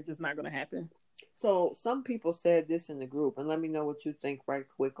 that marriage is not going to happen. So some people said this in the group, and let me know what you think right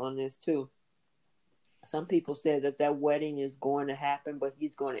quick on this too. Some people said that wedding is going to happen, but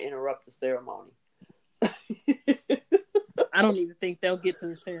he's going to interrupt the ceremony. I don't even think they'll get to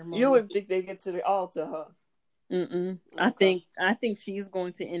the ceremony. You wouldn't think they get to the altar, huh? Mm-mm. Okay. I think she's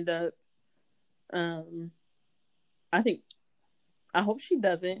going to end up. I hope she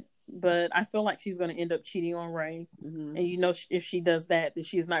doesn't, but I feel like she's going to end up cheating on Ray. Mm-hmm. And if she does that, then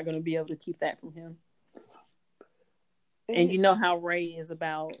she's not going to be able to keep that from him. And you know how Ray is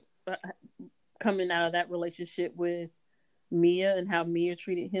about coming out of that relationship with Mia and how Mia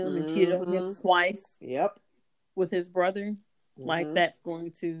treated him and cheated on him twice. Yep. With his brother, like that's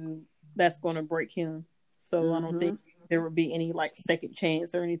going to break him. So I don't think there would be any like second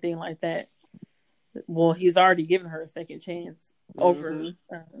chance or anything like that. Well, he's already given her a second chance over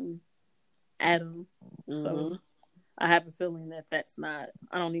Adam. So I have a feeling that's not.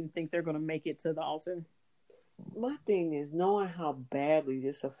 I don't even think they're going to make it to the altar. My thing is knowing how badly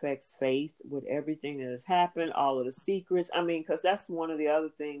this affects Faith with everything that has happened, all of the secrets. I mean, because that's one of the other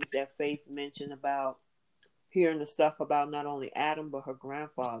things that Faith mentioned about hearing the stuff about not only Adam but her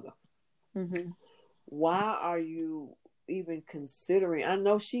grandfather. Mm-hmm. Why are you even considering? I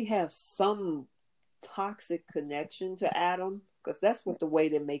know she has some toxic connection to Adam because that's what the way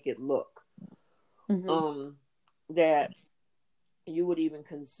they make it look. Mm-hmm. That you would even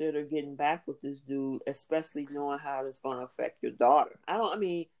consider getting back with this dude, especially knowing how it's going to affect your daughter. I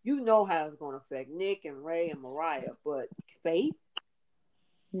mean, you know how it's going to affect Nick and Ray and Mariah, but Faith?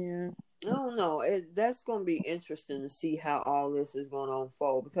 Yeah. I don't know. That's going to be interesting to see how all this is going to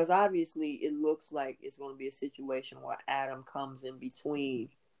unfold because obviously it looks like it's going to be a situation where Adam comes in between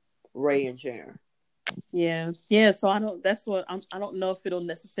Ray and Sharon. Yeah, yeah. So I don't know if it'll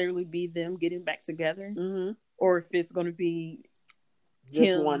necessarily be them getting back together, or if it's going to be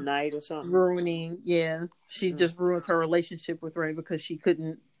just one night or something ruining. Yeah, she just ruins her relationship with Ray because she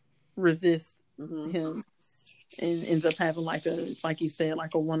couldn't resist him. And ends up having like you said,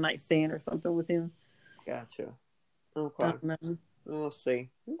 like a one night stand or something with him. Gotcha. Okay. We'll see.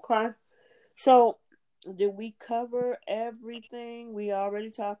 Okay. So, did we cover everything? We already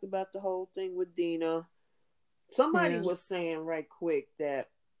talked about the whole thing with Dina. Somebody was saying right quick that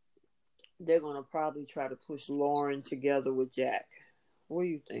they're going to probably try to push Lauren together with Jack. What do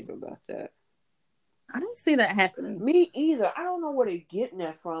you think about that? I don't see that happening. Me either. I don't know where they're getting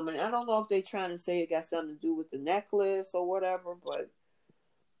that from. And I don't know if they're trying to say it got something to do with the necklace or whatever, but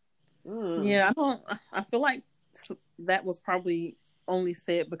Mm. Yeah, I don't. I feel like that was probably only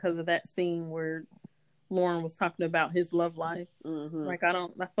said because of that scene where Lauren was talking about his love life. Mm-hmm. Like, I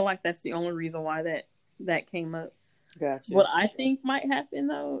don't. I feel like that's the only reason why that came up. Gotcha. What I think might happen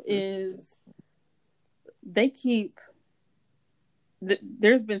though is they keep.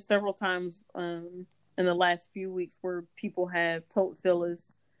 There's been several times in the last few weeks where people have told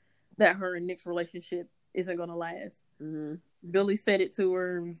Phyllis that her and Nick's relationship isn't going to last. Mm-hmm. Billy said it to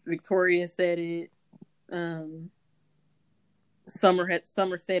her. Victoria said it. Um, Summer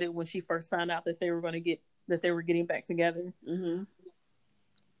said it when she first found out that they were getting back together. Mm-hmm.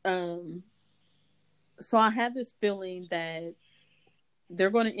 Um, so I have this feeling that they're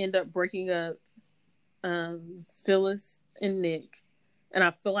going to end up breaking up Phyllis and Nick, and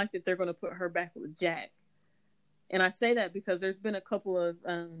I feel like that they're going to put her back with Jack. And I say that because there's been a couple of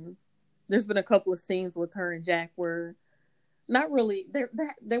scenes with her and Jack where not really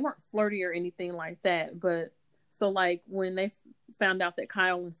they weren't flirty or anything like that, but so like when they found out that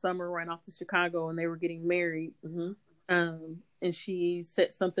Kyle and Summer ran off to Chicago and they were getting married, Mm-hmm. and she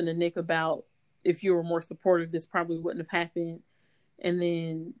said something to Nick about if you were more supportive, this probably wouldn't have happened. And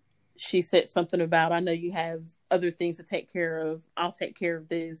then she said something about, I know you have other things to take care of. I'll take care of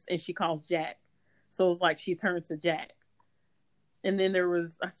this. And she calls Jack. So it was like she turned to Jack. And then there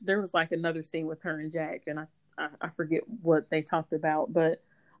was like another scene with her and Jack, and I forget what they talked about, but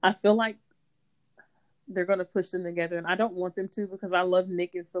I feel like they're going to push them together, and I don't want them to because I love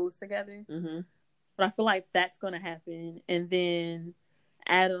Nick and Phyllis together. Mm-hmm. But I feel like that's going to happen, and then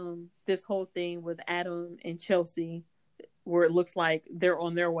this whole thing with Adam and Chelsea, where it looks like they're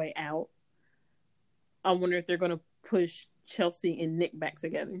on their way out. I wonder if they're going to push Chelsea and Nick back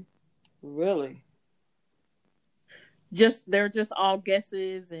together. Really? They're just all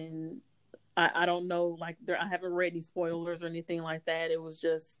guesses, and I don't know. Like, I haven't read any spoilers or anything like that. It was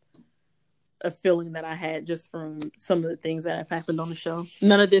just a feeling that I had just from some of the things that have happened on the show.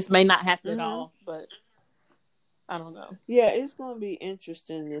 None of this may not happen at all, but I don't know. Yeah, it's going to be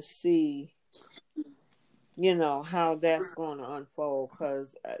interesting to see, how that's going to unfold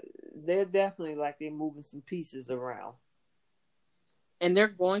because they're definitely like they're moving some pieces around. And they're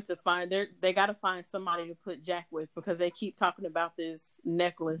going to they got to find somebody to put Jack with because they keep talking about this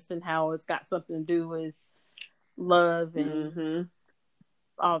necklace and how it's got something to do with love and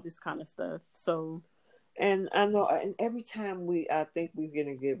all this kind of stuff. So, and I know, and every time I think we're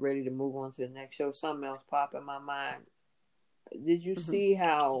gonna get ready to move on to the next show, something else pop in my mind. Did you see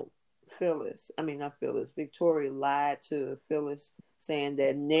how Victoria lied to Phyllis saying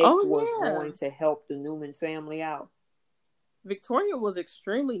that Nick was going to help the Newman family out? Victoria was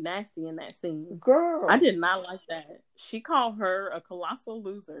extremely nasty in that scene. Girl, I did not like that. She called her a colossal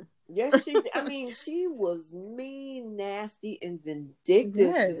loser. Yes, she was mean, nasty, and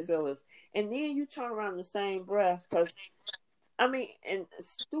vindictive to Phyllis. And then you turn around the same breath because, and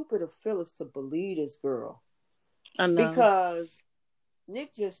stupid of Phyllis to believe this girl. I know. Because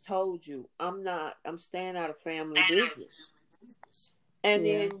Nick just told you, I'm staying out of family business. And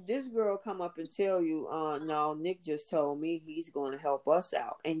then this girl come up and tell you, no, Nick just told me he's going to help us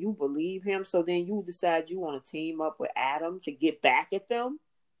out. And you believe him. So then you decide you want to team up with Adam to get back at them.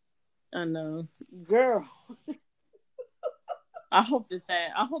 I know. Girl. I hope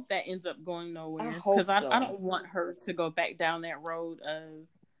that ends up going nowhere. Because I don't want her to go back down that road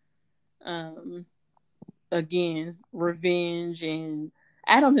of, again, revenge. And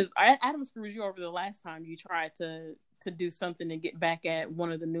Adam screwed you over the last time you tried to do something to get back at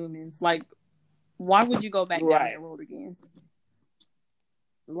one of the Newmans. Like, why would you go back down that road again?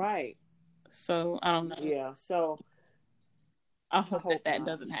 Right. So, I don't know. Yeah, so I hope that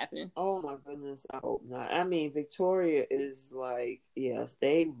doesn't happen. Oh my goodness, I hope not. Victoria is like, yes,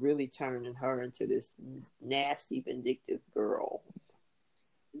 they really turning her into this nasty, vindictive girl.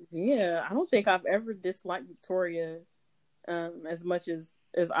 Yeah, I don't think I've ever disliked Victoria as much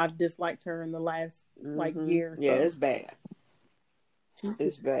as I've disliked her in the last year or so. Yeah, it's bad.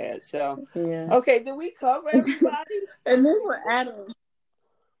 It's bad. So, okay, did we cover everybody? And then with Adam.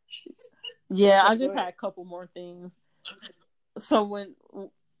 Yeah, I just had a couple more things. So when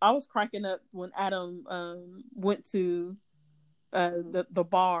I was cracking up when Adam went to the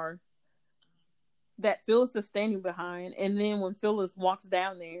bar that Phyllis is standing behind, and then when Phyllis walks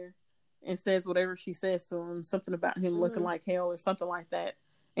down there and says whatever she says to him, something about him looking like hell or something like that,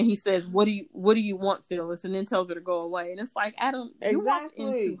 and he says, "What do you want, Phyllis?" and then tells her to go away, and it's like, Adam, you walked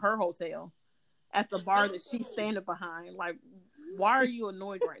into her hotel at the bar that she's standing behind. Like, why are you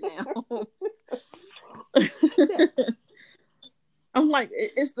annoyed right now? I'm like,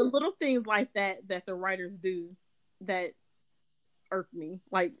 it's the little things like that the writers do that irked me.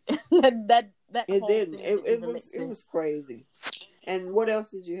 Like that It whole didn't. scene didn't even make It was sense. crazy. And what else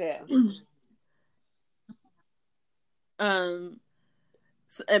did you have?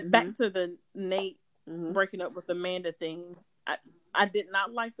 So, back to the Nate breaking up with Amanda thing. I did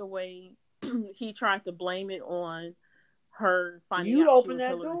not like the way he tried to blame it on her finding You'd out she open was that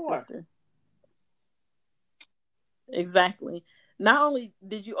Hillary's door. sister. Exactly. Not only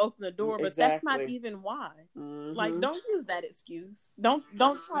did you open the door, but that's not even why. Like, don't use that excuse. Don't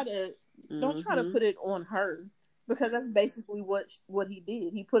try to put it on her, because that's basically what he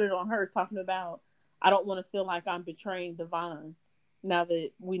did. He put it on her, talking about, I don't want to feel like I'm betraying Devon now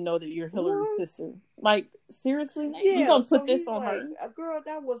that we know that you're Hillary's sister. Like, seriously, yeah, you gonna put so this he's on like, her? girl,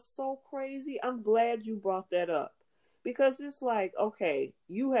 that was so crazy. I'm glad you brought that up, because it's like, okay,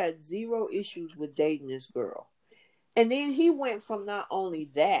 you had zero issues with dating this girl. And then he went from not only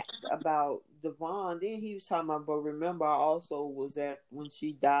that about Devon, then he was talking about, but remember, I also was at when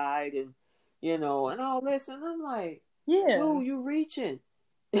she died, and and all this. And I'm like, yeah, dude, you reaching.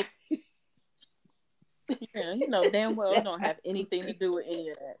 Yeah, damn well it don't have anything to do with any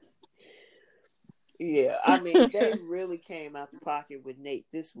of that. Yeah, I mean, they really came out the pocket with Nate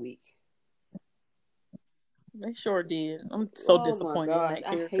this week. They sure did. I'm so disappointed in that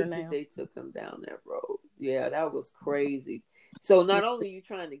character I hate now. that they took him down that road. Yeah, that was crazy. So not only are you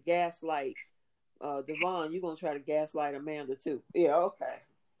trying to gaslight Devon, you're gonna try to gaslight Amanda too. Yeah, okay.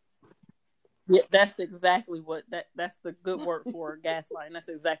 Yeah, that's exactly what that's the good word for gaslighting. That's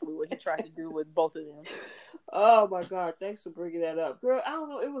exactly what he tried to do with both of them. Oh my God, thanks for bringing that up, girl. I don't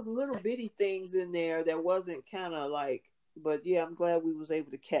know, it was little bitty things in there that wasn't kind of like, but yeah, I'm glad we was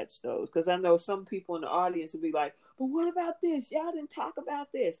able to catch those, because I know some people in the audience would be like, but what about this? Y'all didn't talk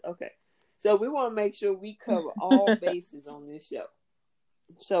about this. Okay, so we want to make sure we cover all bases on this show.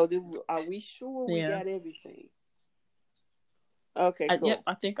 So are we sure we got everything? Okay, cool. Yep,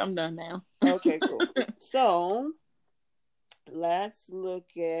 I think I'm done now. Okay, cool. So let's look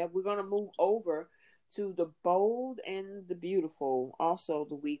at, we're going to move over to The Bold and the Beautiful, also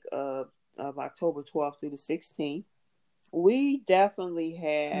the week of October 12th through the 16th. We definitely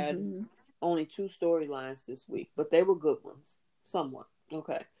had only 2 storylines this week, but they were good ones, somewhat.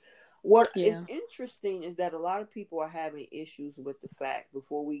 Okay. What is interesting is that a lot of people are having issues with the fact,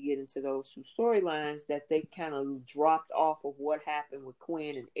 before we get into those 2 storylines, that they kind of dropped off of what happened with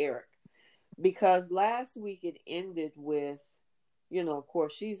Quinn and Eric. Because last week it ended with, of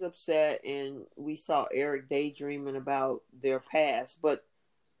course, she's upset, and we saw Eric daydreaming about their past, but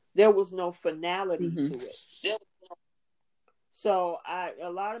there was no finality to it. So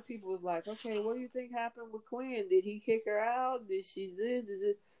a lot of people was like, okay, what do you think happened with Quinn? Did he kick her out? Did she?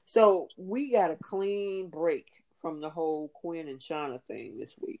 So we got a clean break from the whole Quinn and Shauna thing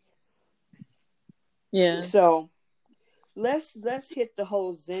this week. Yeah. So let's hit the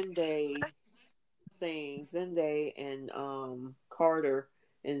whole Zende thing, Zende and Carter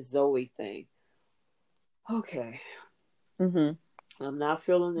and Zoe thing. Okay. I'm not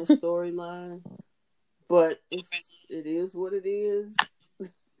feeling this storyline, but it is what it is.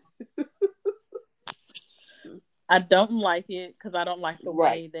 I don't like it because I don't like the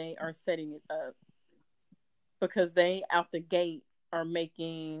way they are setting it up. Because they, out the gate, are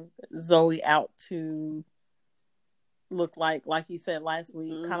making Zoe out to look like you said last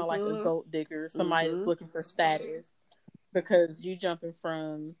week, kind of like a gold digger, somebody that's looking for status. Because you jumping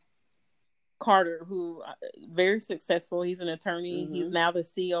from Carter, who very successful, he's an attorney, he's now the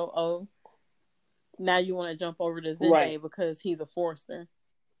COO. Now you want to jump over to Zende because he's a Forrester.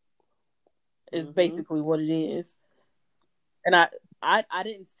 Is basically what it is. And I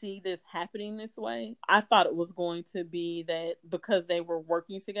didn't see this happening this way. I thought it was going to be that because they were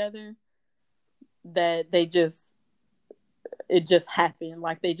working together, that it just happened.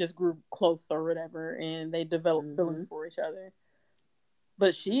 Like they just grew close or whatever, and they developed feelings for each other.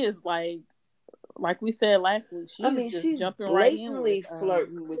 But she is like we said last week, she's jumping right in with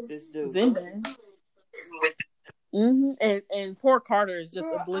flirting with this dude. Zende. And poor Carter is just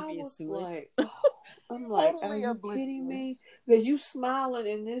oblivious to it. I'm like, totally, are you kidding me? Because you smiling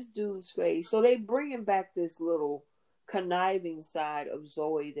in this dude's face. So they bringing back this little conniving side of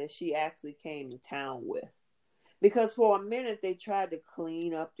Zoe that she actually came to town with. Because for a minute they tried to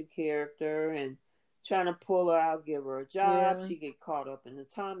clean up the character and trying to pull her out, give her a job. She get caught up in the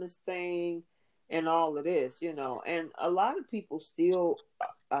Thomas thing and all of this, And a lot of people still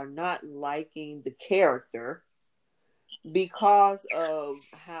are not liking the character, because of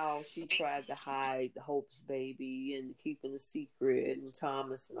how she tried to hide Hope's baby and keeping the secret and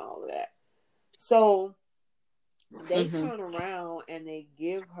Thomas and all of that. So they turn around and they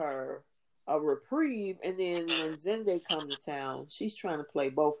give her a reprieve, and then when Zende come to town, she's trying to play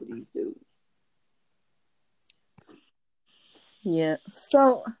both of these dudes. Yeah.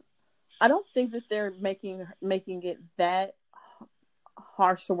 So I don't think that they're making it that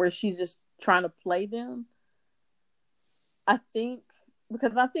harsh to where she's just trying to play them. I think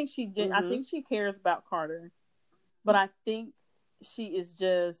because I think she cares about Carter, but I think she is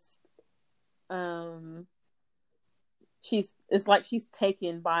just it's like she's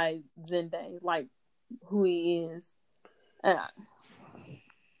taken by Zende, like who he is. And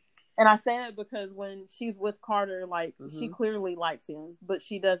I say that because when she's with Carter, like she clearly likes him, but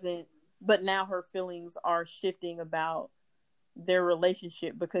she doesn't. But now her feelings are shifting about their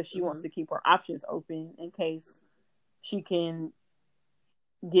relationship because she wants to keep her options open in case she can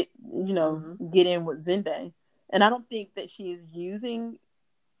get get in with Zende. And I don't think that she is using.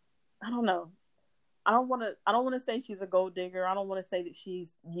 I don't know. I don't want to say she's a gold digger. I don't want to say that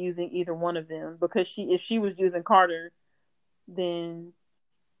she's using either one of them because if she was using Carter, then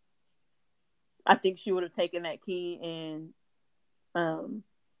I think she would have taken that key and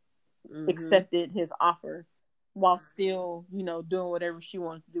accepted his offer while still, doing whatever she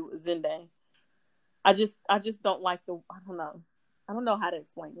wanted to do with Zende. I just don't like I don't know how to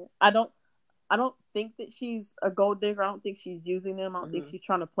explain it. I don't think that she's a gold digger. I don't think she's using them. I don't think she's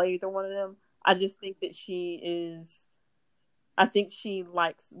trying to play either one of them. I just think that I think she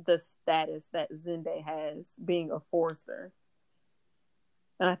likes the status that Zende has being a Forrester.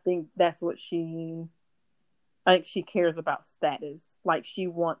 And I think that's what I think she cares about status. Like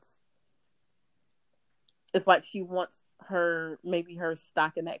it's like she wants maybe her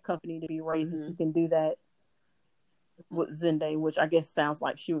stock in that company to be raised and she can do that with Zende, which I guess sounds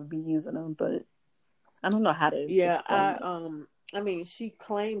like she would be using them, but I don't know how to explain it. I mean, she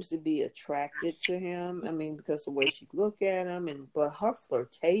claims to be attracted to him. I mean, because the way she look at him, but her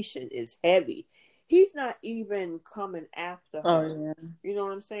flirtation is heavy. He's not even coming after her. Oh, yeah. You know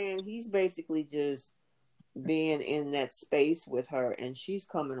what I'm saying? He's basically just being in that space with her, and she's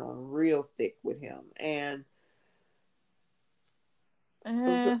coming on real thick with him. And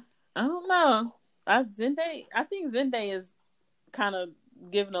I don't know. I think Zende is kind of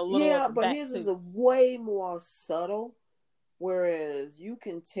giving a little of it but back his too. is a way more subtle. Whereas you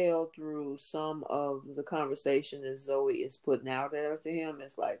can tell through some of the conversation that Zoe is putting out there to him,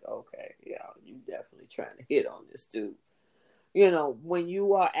 it's like, okay, yeah, you definitely trying to hit on this dude. When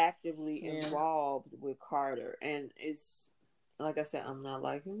you are actively involved with Carter, and it's like I said, I'm not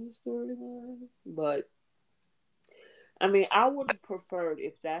liking the storyline, but I mean, I would have preferred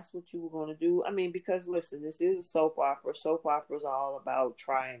if that's what you were going to do. I mean, because listen, this is a soap opera. Soap operas are all about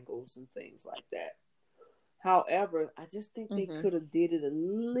triangles and things like that. However, I just think they could have did it a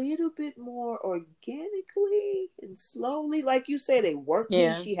little bit more organically and slowly. Like you said, they worked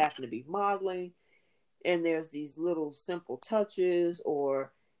here. She happened to be modeling, and there's these little simple touches,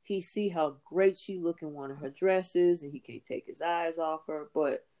 or he see how great she look in one of her dresses, and he can't take his eyes off her.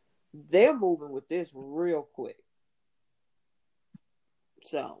 But they're moving with this real quick.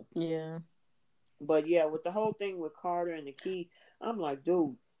 So but yeah, with the whole thing with Carter and the key, I'm like,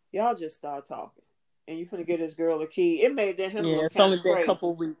 dude, y'all just start talking. And you finna get this girl a key. It made him look kind of crazy. It's only been a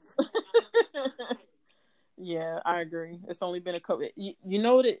couple weeks. Yeah, I agree. It's only been a couple. You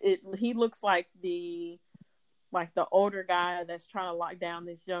know what? He looks like the older guy that's trying to lock down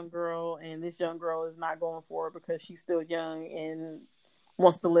this young girl, and this young girl is not going for it because she's still young and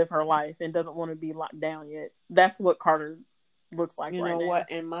wants to live her life and doesn't want to be locked down yet. That's what Carter looks like right now. You know what?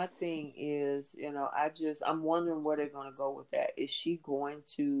 And my thing is, I'm wondering where they're going to go with that. Is she going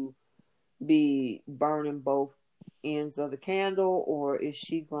to be burning both ends of the candle, or is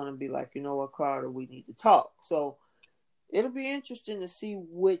she going to be like, you know what, Carter, we need to talk? So it'll be interesting to see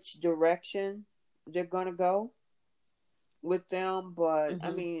which direction they're going to go with them. But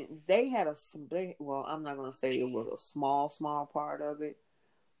I mean, they had I'm not going to say it was a small part of it,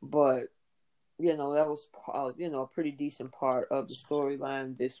 but that was a pretty decent part of the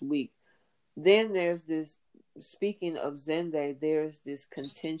storyline this week. Then there's this, speaking of Zende, there's this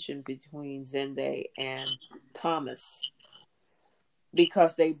contention between Zende and Thomas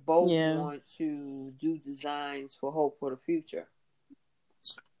because they both want to do designs for Hope for the Future.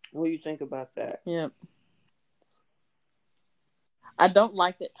 What do you think about that? Yep. I don't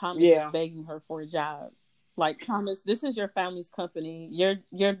like that Thomas is begging her for a job. Like, Thomas, this is your family's company.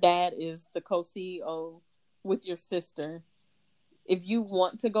 Your dad is the co-CEO with your sister. If you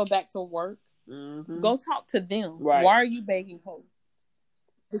want to go back to work, go talk to them. Right. Why are you begging Hope?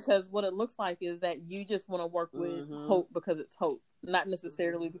 Because what it looks like is that you just want to work with Hope because it's Hope, not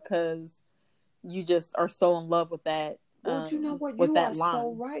necessarily because you just are so in love with that Well, you know what? with You that are so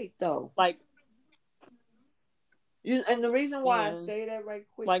line. right, though. Like, And the reason why I yeah, say that right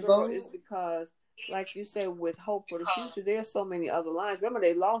quick, like girl, is go. because, like you said, with Hope for the Future, there's so many other lines. Remember,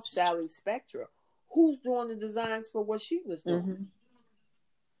 they lost Sally Spectra. Who's doing the designs for what she was doing? Mm-hmm.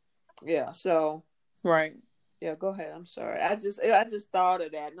 Yeah, so Right. yeah, go ahead. I'm sorry. I just thought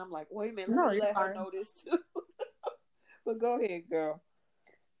of that, and I'm like, wait a minute, let No, me you're let her fine. know this too. But go ahead, girl.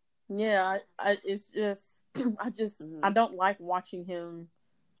 Yeah, it's just, I Mm-hmm. don't like watching him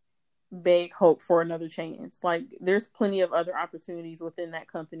beg Hope for another chance. Like, there's plenty of other opportunities within that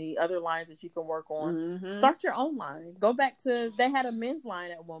company, other lines that you can work on. Mm-hmm. Start your own line. Go back to, they had a men's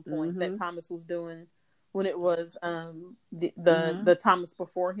line at one point that Mm-hmm. Thomas was doing when it was the Mm-hmm. the Thomas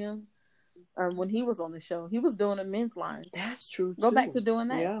before him. When he was on the show, he was doing a men's line. That's true Go back too. to doing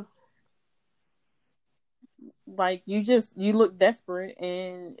that. Yeah. Like, you look desperate,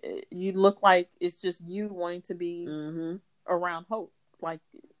 and you look like it's just you wanting to be Mm-hmm. around Hope. Like,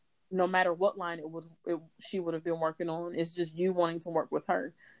 no matter what line she would have been working on, it's just you wanting to work with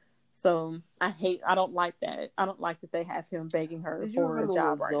her. So I don't like that. I don't like that they have him begging her Did you for a remember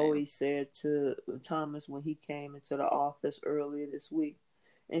job what right now. Zoe said to Thomas when he came into the office earlier this week?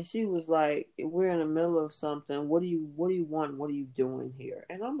 And she was like, "We're in the middle of something. What do you want? What are you doing here?"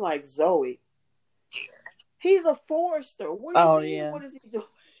 And I'm like, "Zoe, he's a forester. What do you Oh mean? yeah, What is he doing?"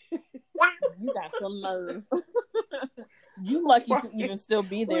 you got some nerve. You lucky to Right. even still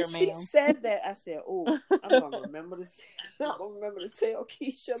be When there, she ma'am. said that, I said, "Oh, I'm gonna remember to. I'm gonna remember to tell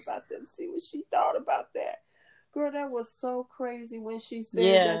Keisha about that and see what she thought about that." Girl, that was so crazy when she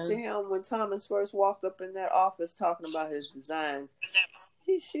said that Yeah, to him when Thomas first walked up in that office talking about his designs.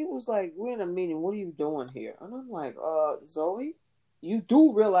 She was like, "We're in a meeting. What are you doing here?" And I'm like, Zoe, you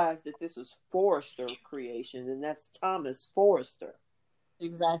do realize that this is Forrester creation, and that's Thomas Forrester."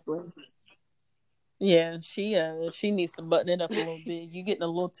 exactly. Yeah, she needs to button it up a little bit. You getting a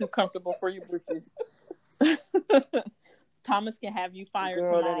little too comfortable for your britches. Thomas can have you fired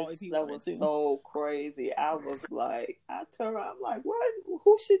Girl, tomorrow if he that wanted was to. so crazy. I was like, I turned around, I'm like, what?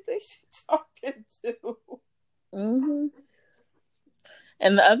 Who should they she talking to? Hmm.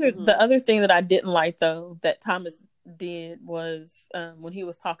 And Mm-hmm. the other thing that I didn't like, though, that Thomas did was when he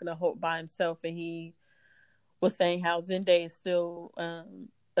was talking to Hope by himself, and he was saying how Zende is still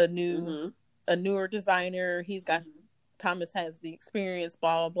a new Mm-hmm. a newer designer. Thomas has the experience,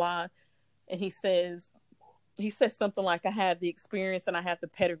 blah blah blah, and he says something like, "I have the experience and I have the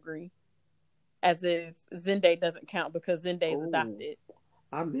pedigree," as if Zende doesn't count because Zende is Oh, adopted.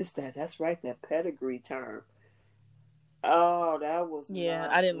 I missed that. That's right, that pedigree term. Oh, that was Yeah,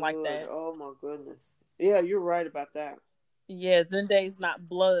 not I didn't like good. that. Oh my goodness. Yeah, you're right about that. Yeah, Zende's not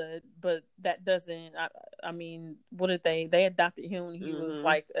blood, but that doesn't. I mean, what did they adopted him when he was Mm-hmm.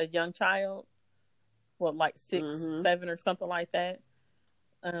 like a young child? What, like six, Mm-hmm. 7, or something like that?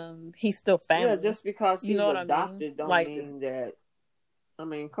 He's still Yeah, family. just because You know he's what I mean? adopted don't Like, mean that. I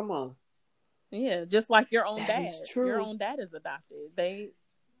mean, come on. yeah, just like your own That is dad. Your true. own dad is adopted.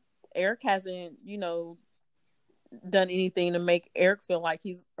 Eric hasn't, done anything to make Eric feel like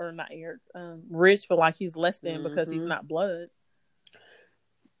he's, or not Eric, Rich feel like he's less than because he's Mm-hmm. not blood.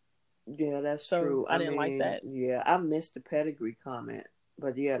 Yeah, that's So true. I I didn't like mean, that. yeah, I missed the pedigree comment,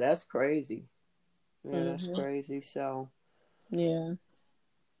 but yeah, that's crazy. Yeah, that's Hmm. crazy. So, Yeah.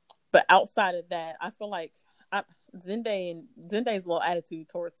 But outside of that, I feel like Zende's little attitude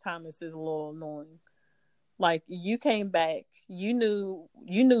towards Thomas is a little annoying. Like, you came back, you knew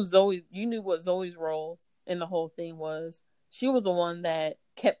Zoe, you knew what Zoe's role in the whole thing was. She was the one that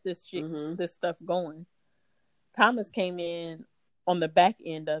kept mm-hmm. this stuff going. Thomas came in on the back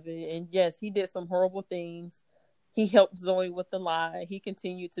end of it, and yes, he did some horrible things. He helped Zoe with the lie. He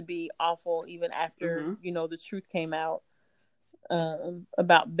continued to be awful even after Mm-hmm. the truth came out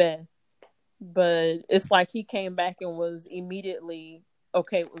about Beth. But it's like he came back and was immediately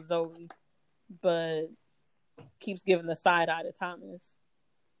okay with Zoe, but keeps giving the side eye to Thomas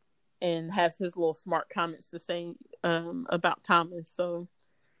and has his little smart comments to say about Thomas. So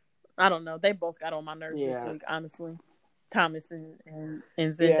I don't know. They both got on my nerves this Yeah, week, honestly. Thomas and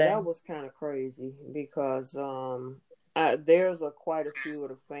yeah, that Zende. was kind of crazy because there's quite a few of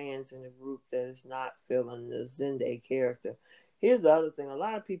the fans in the group that is not feeling the Zende character. Here's the other thing: a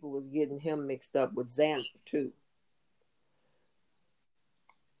lot of people was getting him mixed up with Xander too.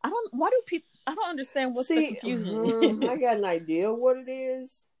 I don't understand what the See, confusion I is. got an idea what it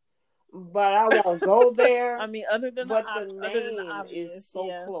is, but I won't go there. I mean, But the other than the name is obvious, so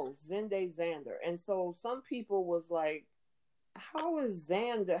yeah. close, Zende Xander, and so some people was like, "How is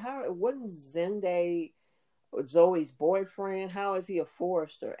Xander? How it wasn't Zende? Zoe's boyfriend. How is he a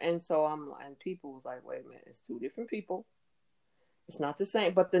Forrester? And so and people was like, wait a minute, it's two different people. It's not the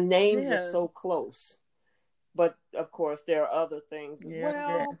same, but the names are so close. But of course, there are other things as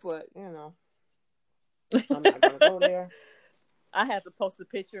well. But I'm not gonna go there. I had to post a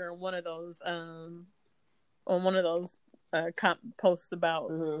picture on one of those posts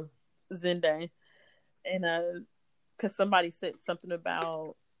about Zende, and because somebody said something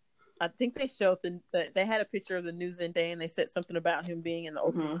about, I think they showed they had a picture of the new Zende, and they said something about him being in the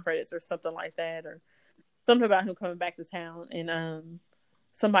opening credits or something like that, or something about him coming back to town. And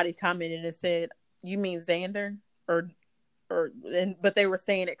somebody commented and said, "You mean Xander?" But they were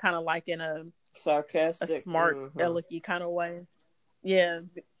saying it kind of like in a sarcastic, a smart, alecky kind of way. Yeah.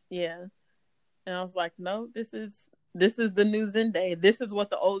 And I was like, no, this is the new Zende. This is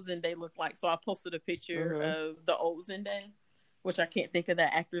what the old Zende looked like. So I posted a picture of the old Zende, which I can't think of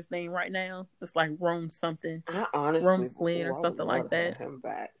that actor's name right now. It's like Rome something. I honestly, Rome Flynn or something like that. Him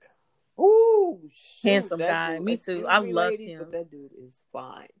back. Ooh, shoot, handsome guy. Dude, me too. I loved him. But that dude is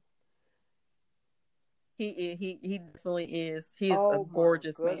fine. He definitely is. He's a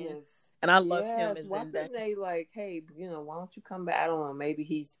gorgeous man. And I loved him as why Zende. couldn't they hey, why don't you come back? I don't know. Maybe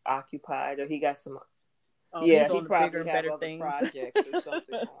he's occupied or he got some. He's on he probably have other things. projects or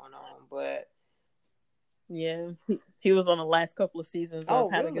something going on. But yeah, he was on the last couple of seasons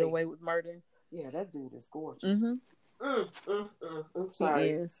of How to Get Away with Murder. Yeah, that dude is gorgeous. I'm sorry. He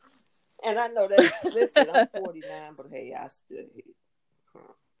is. And I know that. Listen, I'm 49, but hey, I still.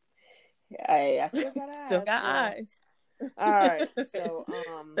 Hey, I still got eyes. Still got eyes. All right. So,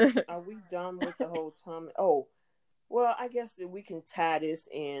 are we done with the whole Thomas? Oh, well, I guess that we can tie this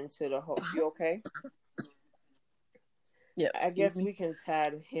into the whole. You okay? Yeah. I guess we can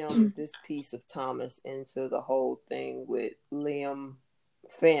tie this piece of Thomas into the whole thing with Liam,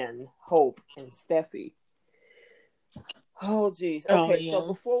 Finn, Hope, and Steffy. Oh, geez. Okay, so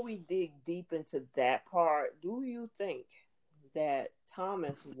before we dig deep into that part, do you think that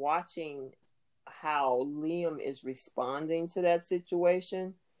Thomas, watching how Liam is responding to that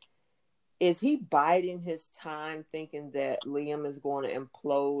situation, is he biding his time thinking that Liam is going to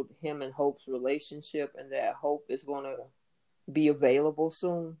implode him and Hope's relationship and that Hope is going to be available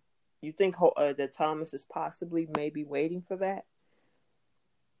soon? You think that Thomas is possibly maybe waiting for that?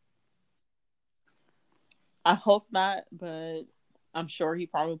 I hope not, but I'm sure he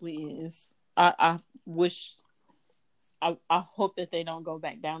probably is. I hope that they don't go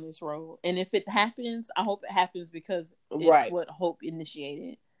back down this road. And if it happens, I hope it happens because it's what Hope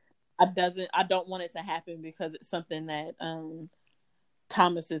initiated. I don't want it to happen because it's something that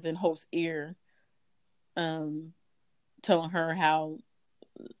Thomas is in Hope's ear, telling her how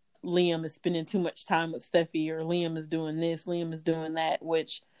Liam is spending too much time with Steffy, or Liam is doing this, Liam is doing that,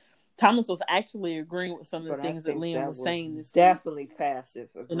 which Thomas was actually agreeing with some of the things that Liam was saying this definitely week. Passive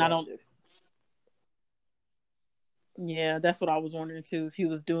aggressive. And I don't. Yeah, that's what I was wondering too. If he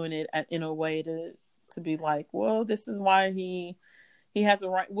was doing it in a way to be like, well, this is why he has a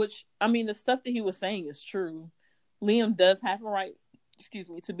right. Which, I mean, the stuff that he was saying is true. Liam does have a right,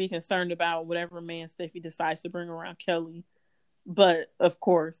 to be concerned about whatever man Steffy decides to bring around Kelly. But of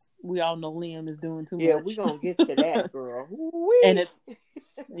course, we all know Liam is doing too much. Yeah, we're gonna get to that, girl. And it's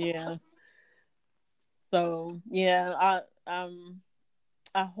So yeah, I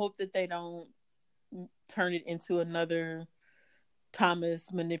hope that they don't turn it into another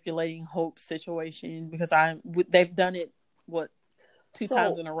Thomas manipulating Hope situation, because they've done it two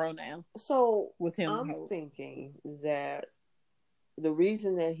times in a row now. So with him, I'm thinking that the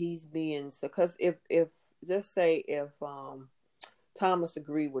reason that he's being because if just say if Thomas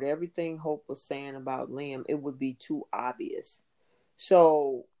agreed with everything Hope was saying about Liam, it would be too obvious.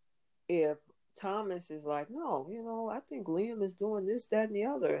 So if Thomas is like, no, I think Liam is doing this, that, and the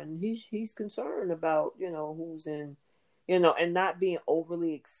other, and he's concerned about, who's in, and not being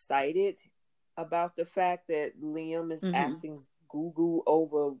overly excited about the fact that Liam is acting goo-goo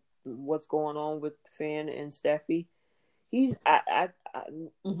over what's going on with Finn and Steffy.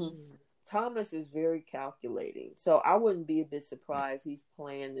 Thomas is very calculating, so I wouldn't be a bit surprised he's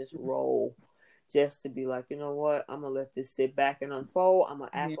playing this role just to be like, you know what, I'm going to let this sit back and unfold. I'm going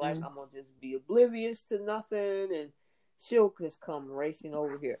to act like I'm going to just be oblivious to nothing, and she'll just come racing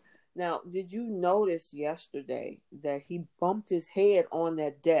over here. Now, did you notice yesterday that he bumped his head on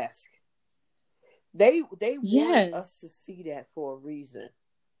that desk? They wanted us to see that for a reason.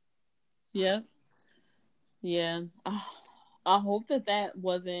 Yeah. Yeah. I hope that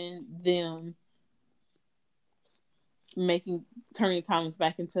wasn't them turning Thomas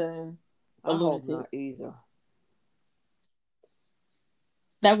back into a lunatic. Hope not either.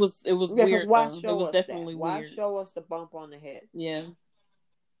 it was Yeah, because weird why though. It show was us that? definitely Why weird. show us the bump on the head? Yeah.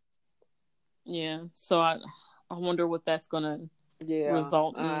 Yeah. So I wonder what that's gonna Yeah.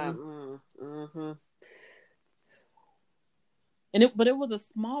 result in. Mm-hmm. But it was a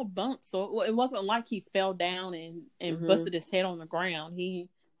small bump, so it wasn't like he fell down and Mm-hmm. busted his head on the ground. He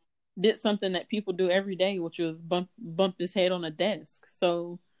did something that people do every day, which was bump his head on a desk.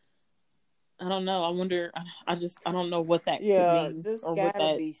 So I don't know. I wonder. I don't know what that could Yeah, mean there's or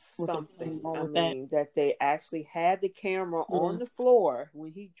gotta be what they're doing something. wrong I with that. mean, that they actually had the camera Yeah. on the floor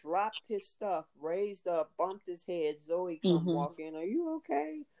when he dropped his stuff, raised up, bumped his head. Zoe come Mm-hmm. walk in. Are you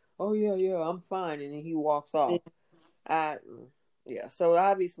okay? Oh yeah, I'm fine. And then he walks off. I yeah. So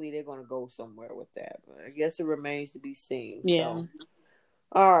obviously they're gonna go somewhere with that, but I guess it remains to be seen. Yeah. So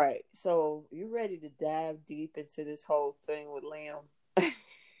all right. So you ready to dive deep into this whole thing with Liam?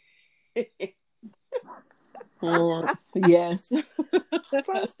 Or yes.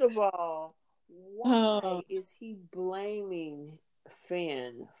 First of all, uh, why is he blaming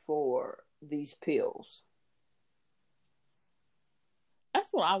Finn for these pills?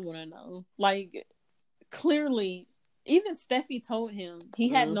 that's what I want to know. Like, clearly, even Steffi told him he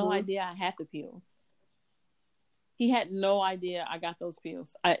had no Mm-hmm. idea I had the pills. He had no idea I got those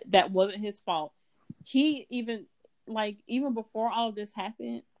pills. That wasn't his fault. He even even before all of this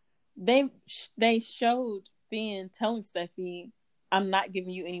happened, they showed Finn telling Steffi, "I'm not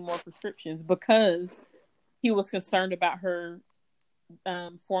giving you any more prescriptions," because he was concerned about her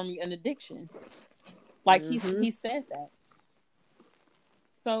forming an addiction. Like Mm-hmm. he said that.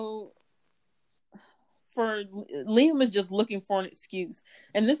 So for Liam is just looking for an excuse,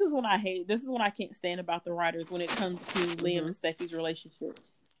 and this is what I hate. This is what I can't stand about the writers when it comes to Liam Mm-hmm. and Steffi's relationship.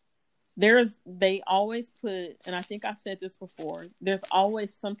 They always put, and I think I said this before, there's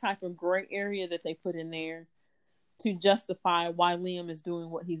always some type of gray area that they put in there to justify why Liam is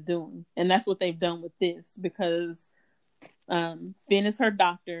doing what he's doing. And that's what they've done with this, because Finn is her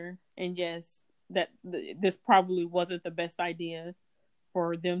doctor, and yes, this probably wasn't the best idea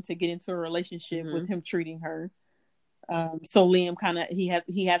for them to get into a relationship Mm-hmm. with him treating her. So Liam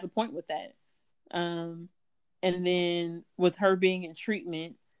he has a point with that. And then with her being in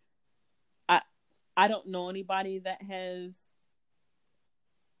treatment, I I don't know anybody that has.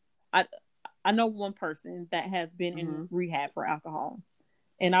 I I know one person that has been in Mm-hmm. rehab for alcohol,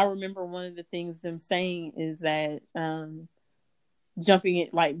 and I remember one of the things them saying is that jumping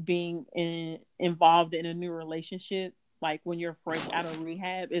it, like being involved in a new relationship, like when you're fresh out of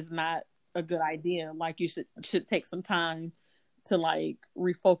rehab, is not a good idea. Like you should take some time to like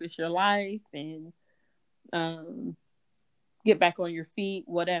refocus your life and um, get back on your feet,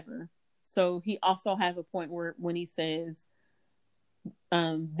 whatever. So he also has a point where when he says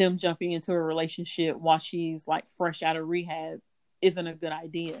them jumping into a relationship while she's like fresh out of rehab isn't a good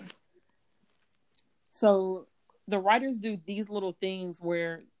idea. So the writers do these little things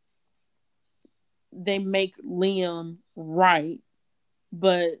where they make Liam right,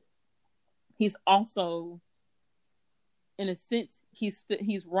 but he's also, in a sense,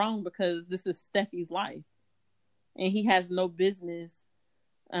 he's wrong because this is Steffi's life, and he has no business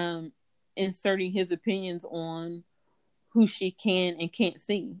um, inserting his opinions on who she can and can't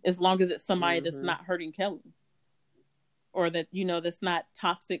see, as long as it's somebody that's Mm-hmm. not hurting Kelly, or that that's not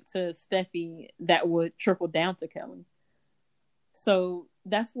toxic to Steffi that would trickle down to Kelly. So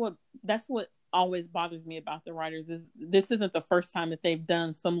that's what always bothers me about the writers is this isn't the first time that they've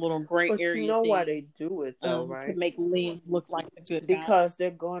done some little gray But you area know why thing they do it though, to right? make Liam look like the good guy. Because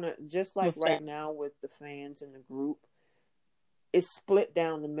they're gonna, just like What's right that? now with the fans in the group, it's split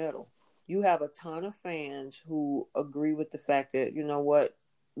down the middle. You have a ton of fans who agree with the fact that, you know what,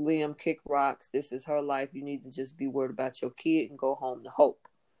 Liam kick rocks. This is her life. You need to just be worried about your kid and go home to Hope.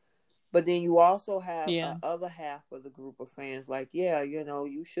 But then you also have a Yeah. other half of the group of fans like, yeah,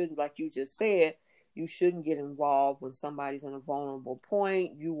 you shouldn't, like you just said, you shouldn't get involved when somebody's in a vulnerable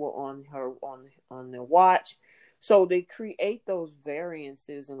point. You were on her on their watch. So they create those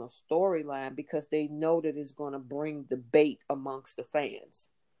variances in a storyline because they know that it's going to bring debate amongst the fans.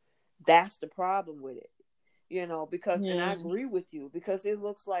 That's the problem with it. Because, and I Yeah. agree with you, because it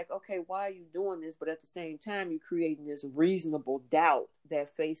looks like, okay, why are you doing this? But at the same time, you're creating this reasonable doubt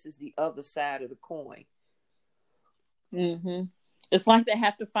that faces the other side of the coin. Mm-hmm. It's like they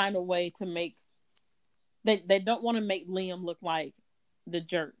have to find a way to make they don't want to make Liam look like the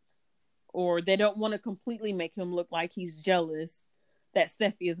jerk, or they don't want to completely make him look like he's jealous that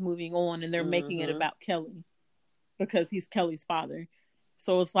Steffi is moving on, and they're making it Mm-hmm. about Kelly because he's Kelly's father.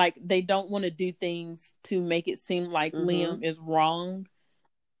 So it's like they don't want to do things to make it seem like Mm-hmm. Liam is wrong,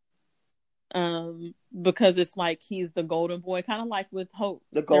 Because it's like he's the golden boy, kind of like with Hope.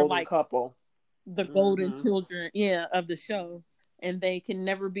 The They're golden like couple. the golden children, of the show, and they can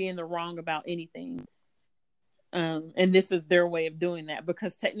never be in the wrong about anything. And this is their way of doing that,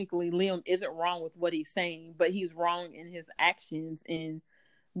 because technically Liam isn't wrong with what he's saying, but he's wrong in his actions in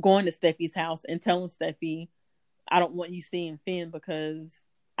going to Steffi's house and telling Steffi, I don't want you seeing Finn because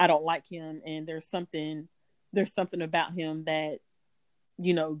I don't like him, and there's something about him that,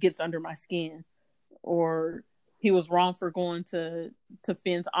 gets under my skin. Or he was wrong for going to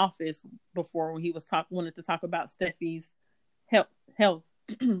Finn's office before, when he wanted to talk about Steffi's health.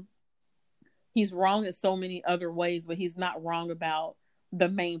 He's wrong in so many other ways, but he's not wrong about the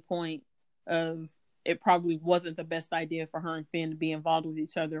main point of it probably wasn't the best idea for her and Finn to be involved with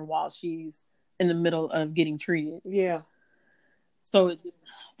each other while she's in the middle of getting treated. Yeah. So it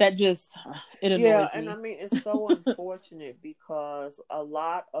annoys me. And I mean, it's so unfortunate because a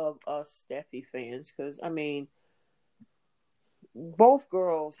lot of us Steffi fans, because I mean, both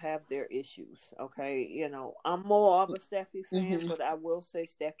girls have their issues. Okay, I'm more of a Steffi fan, but I will say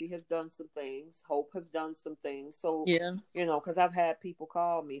Steffi has done some things. Hope have done some things. So because I've had people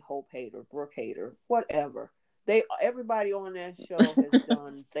call me Hope hater, Brooke hater, whatever. Everybody on that show has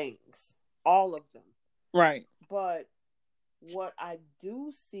done things, all of them, right? But what I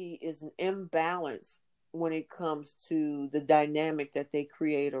do see is an imbalance when it comes to the dynamic that they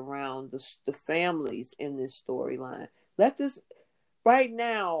create around the families in this storyline. Right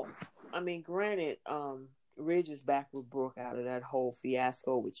now, I mean, granted, Ridge is back with Brooke out of that whole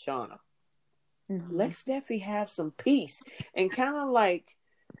fiasco with Shauna. Let Steffi have some peace. And kind of like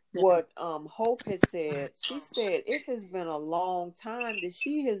what Hope had said, she said it has been a long time that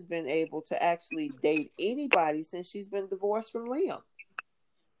she has been able to actually date anybody since she's been divorced from Liam.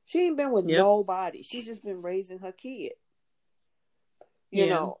 She ain't been with nobody. She's just been raising her kid. You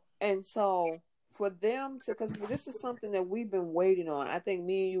know, and so for them to, because this is something that we've been waiting on. I think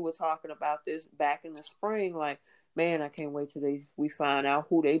me and you were talking about this back in the spring. Like, man, I can't wait till we find out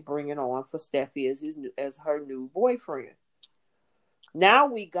who they bringing on for Steffi as her new boyfriend. Now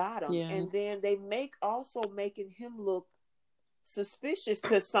we got him, and then they making him look suspicious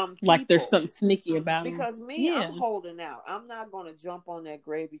to some people. Like there's something sneaky about him. Because I'm holding out. I'm not going to jump on that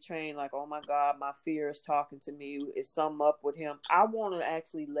gravy train like, oh my God, my fear is talking to me. Is something up with him? I want to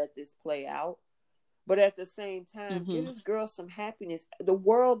actually let this play out. But at the same time, give this girl some happiness. The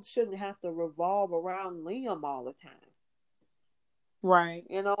world shouldn't have to revolve around Liam all the time. Right.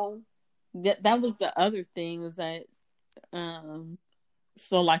 That was the other thing, is that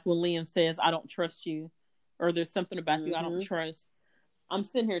so like when Liam says, I don't trust you, or there's something about you I don't trust, I'm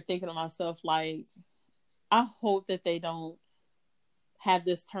sitting here thinking to myself, like, I hope that they don't have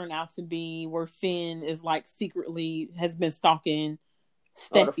this turn out to be where Finn is like secretly has been stalking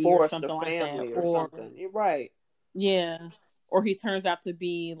Steffi or something like that. Or something. You're right. Yeah. Or he turns out to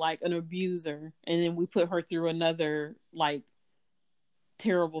be like an abuser, and then we put her through another like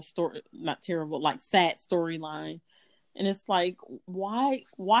terrible story, not terrible, like sad storyline. And it's like, why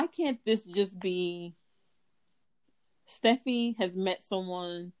can't this just be Steffi has met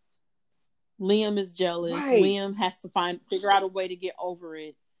someone, Liam is jealous, right. Liam has to figure out a way to get over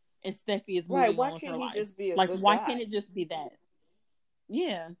it, and Steffi is moving on with her life. Why can't he just be why can't it just be that?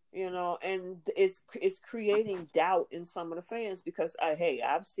 Yeah. And it's creating doubt in some of the fans because I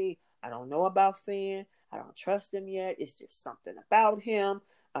don't know about Finn. I don't trust him yet. It's just something about him.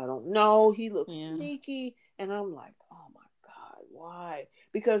 I don't know. He looks sneaky. And I'm like, oh my God, why?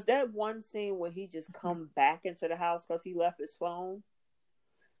 Because that one scene where he just come back into the house because he left his phone,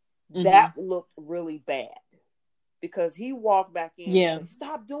 that looked really bad. Because he walked back in and said,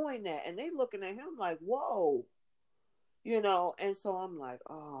 stop doing that. And they looking at him like, whoa. And so I'm like,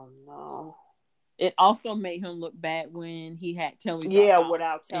 oh no. It also made him look bad when he had Kelly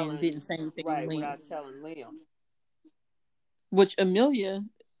without telling, and didn't say anything. Right, without telling Liam. Which Amelia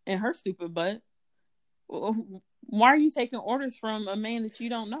and her stupid butt, why are you taking orders from a man that you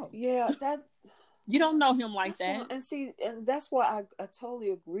don't know? Yeah, you don't know him like that. And that's what I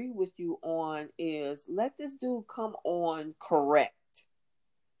totally agree with you on is let this dude come on correct.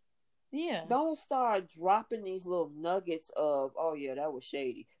 Yeah. Don't start dropping these little nuggets of, oh yeah, that was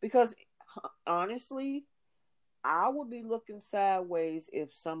shady. Because honestly, I would be looking sideways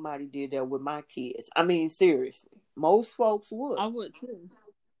if somebody did that with my kids. I mean, seriously, most folks would. I would too.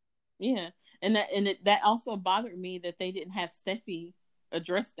 Yeah, and that also bothered me that they didn't have Steffi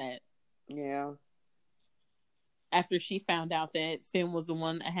address that. Yeah. After she found out that Finn was the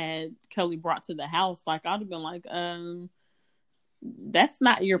one that had Kelly brought to the house, like I'd have been like, that's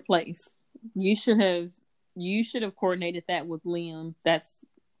not your place. You should have coordinated that with Liam. That's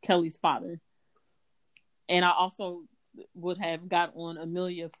Kelly's father. And I also would have got on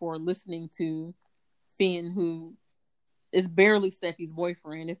Amelia for listening to Finn, who is barely Steffy's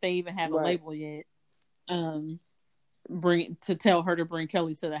boyfriend, if they even have a Right. label yet. Tell her to bring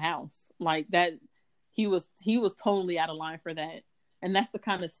Kelly to the house. Like that, he was totally out of line for that. And that's the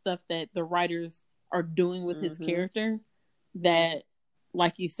kind of stuff that the writers are doing with his character that,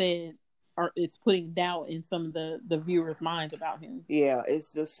 like you said, it's putting doubt in some of the viewers' minds about him. Yeah,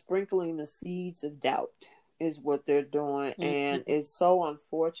 it's just sprinkling the seeds of doubt is what they're doing. And it's so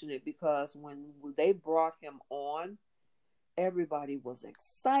unfortunate because when they brought him on, everybody was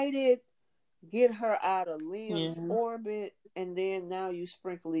excited, get her out of Liam's orbit, and then now you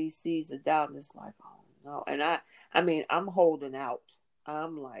sprinkle these seeds of doubt, and it's like, oh no. And I mean, I'm holding out.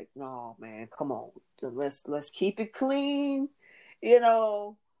 I'm like, no, man, come on, let's keep it clean. You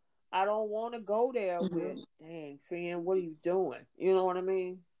know, I don't want to go there with, dang, Finn, what are you doing? You know what I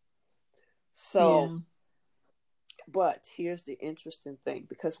mean? So, but here's the interesting thing,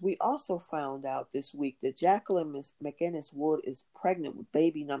 because we also found out this week that Jacqueline McInnes Wood is pregnant with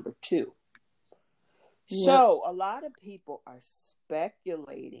baby number 2. Yep. So a lot of people are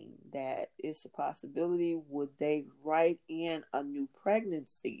speculating that it's a possibility, would they write in a new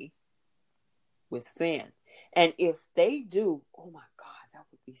pregnancy with Finn? And if they do, oh my God, that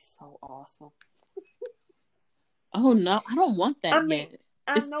would be so awesome. Oh no, I don't want that yet.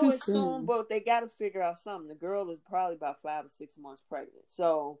 I know it's soon, but they got to figure out something. The girl is probably about 5 or 6 months pregnant.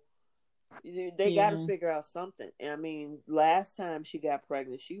 So they got to figure out something. And I mean, last time she got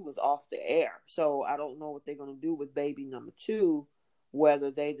pregnant, she was off the air. So I don't know what they're going to do with baby number 2,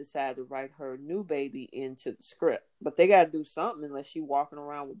 whether they decide to write her new baby into the script. But they got to do something, unless she's walking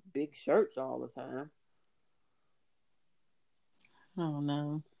around with big shirts all the time. I don't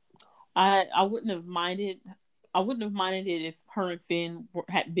know. I wouldn't have minded. I wouldn't have minded it if her and Finn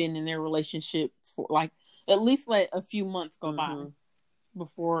had been in their relationship for like at least let a few months go by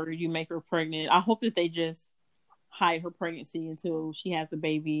before you make her pregnant. I hope that they just hide her pregnancy until she has the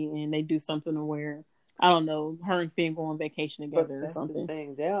baby, and they do something to where, I don't know, her and Finn go on vacation together or something. But that's the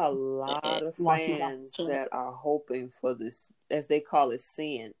thing. There are a lot of fans that are hoping for this, as they call it,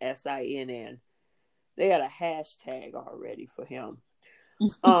 SINN, SINN. They had a hashtag already for him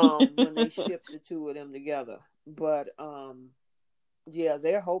when they shipped the two of them together. But yeah,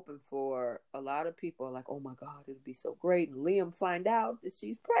 they're hoping for, a lot of people are like, oh my God, it'd be so great. And Liam find out that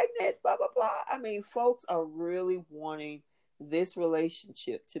she's pregnant, blah, blah, blah. I mean, folks are really wanting this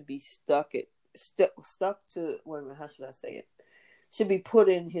relationship to be stuck to, wait a minute, how should I say it? Should be put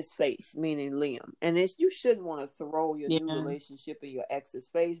in his face, meaning Liam. And you shouldn't want to throw your new relationship in your ex's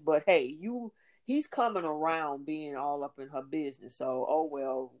face. But hey, he's coming around being all up in her business. So, oh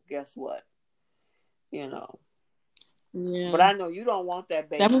well, guess what? You know. Yeah. But I know you don't want that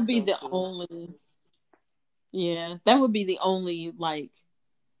baby. That would be the only. Yeah, that would be the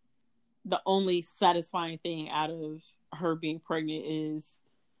only satisfying thing out of her being pregnant is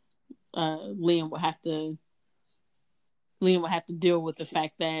Liam would have to deal with the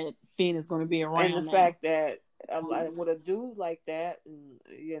fact that Finn is going to be around, and the fact that with a dude like that, and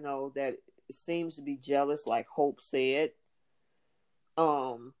you know, that seems to be jealous, like Hope said.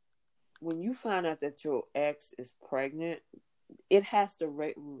 When you find out that your ex is pregnant, it has to,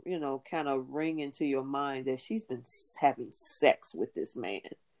 you know, kind of ring into your mind that she's been having sex with this man.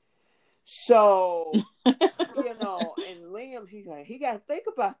 So, you know, and Liam, he got to think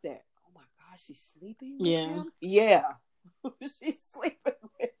about that. Oh my God, she's sleeping with him? Yeah. She's sleeping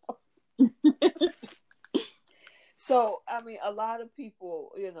with him. So, I mean, a lot of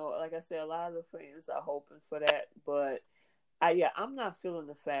people, you know, like I said, a lot of the fans are hoping for that. But, I'm not feeling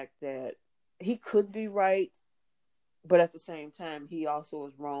the fact that he could be right. But at the same time, he also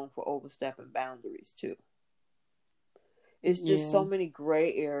is wrong for overstepping boundaries, too. It's just so many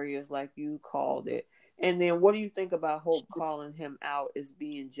gray areas, like you called it. And then what do you think about Hope calling him out as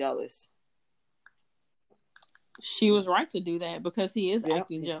being jealous? She was right to do that because he is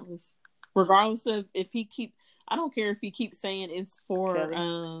acting jealous. Regardless of if I don't care if he keeps saying it's for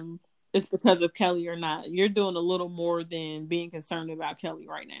Kelly. It's because of Kelly or not. You're doing a little more than being concerned about Kelly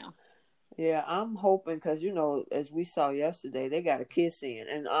right now. Yeah, I'm hoping, because, you know, as we saw yesterday, they got a kiss in.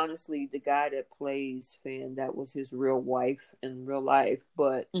 And honestly, the guy that plays Finn, that was his real wife in real life.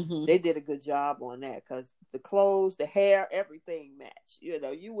 But they did a good job on that, because the clothes, the hair, everything matched. You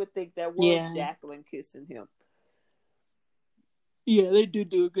know, you would think that was Jacqueline kissing him. Yeah, they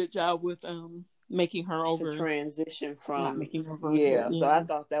do a good job with making her over. To transition from. Not making her over. So I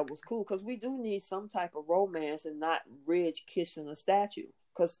thought that was cool, because we do need some type of romance and not Ridge kissing a statue.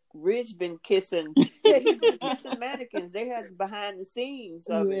 because Ridge been kissing. Yeah, he been kissing mannequins. They had behind the scenes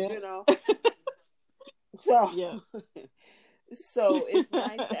of it, you know. So, yeah. so it's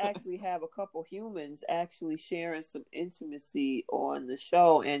nice to actually have a couple humans actually sharing some intimacy on the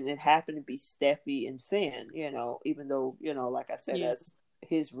show, and it happened to be Steffy and Finn, you know, even though, you know, like I said, Yeah. that's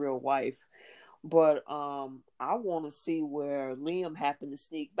his real wife. But I want to see where Liam happened to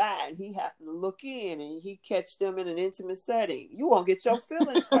sneak by and he happened to look in and he catch them in an intimate setting. You won't get your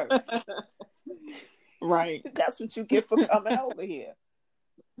feelings hurt. Right. That's what you get for coming over here.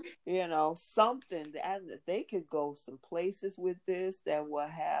 You know, something that they could go some places with this that will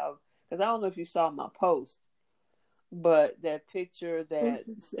have, because I don't know if you saw my post, but that picture that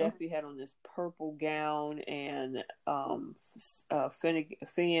Steffi had on this purple gown and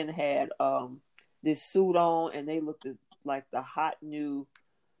Finn had this suit on, and they looked like the hot new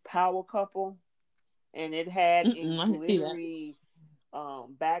power couple, and it had in I didn't see that. glittery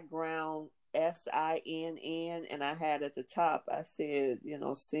background SINN, and I had at the top, I said, you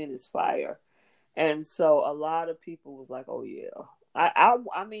know, sin is fire. And so a lot of people was like, oh yeah. I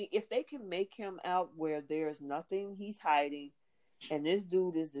mean, if they can make him out where there's nothing he's hiding, and this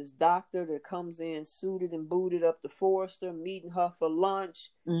dude is this doctor that comes in suited and booted up to Forrester, meeting her for lunch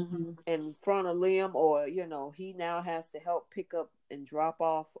in front of Liam, or, you know, he now has to help pick up and drop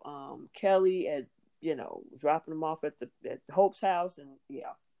off Kelly at, you know, dropping him off at Hope's house, and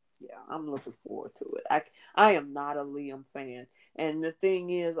yeah, I'm looking forward to it. I am not a Liam fan, and the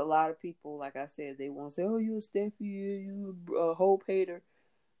thing is, a lot of people, like I said, they want to say, "Oh, you a Steffi, you a Hope hater."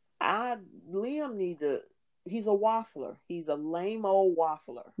 Liam he's a waffler. He's a lame old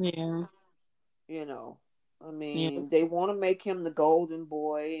waffler. Yeah. You know, I Yeah. mean, they want to make him the golden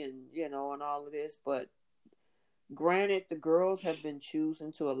boy, and you know, and all of this, but granted, the girls have been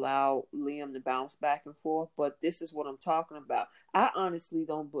choosing to allow Liam to bounce back and forth, but this is what I'm talking about. I honestly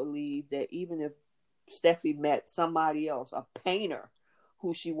don't believe that even if Steffi met somebody else, a painter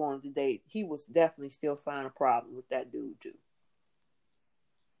who she wanted to date, he was definitely still find a problem with that dude too.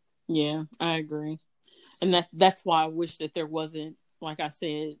 Yeah, I agree. And that's why I wish that there wasn't, like I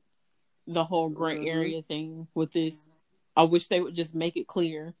said, the whole gray area thing with this. I wish they would just make it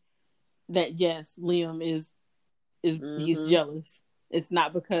clear that yes, Liam is he's jealous. It's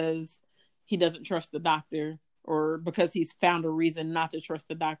not because he doesn't trust the doctor, or because he's found a reason not to trust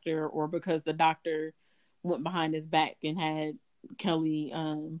the doctor, or because the doctor went behind his back and had Kelly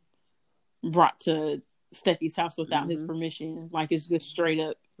brought to Steffi's house without his permission. Like, it's just straight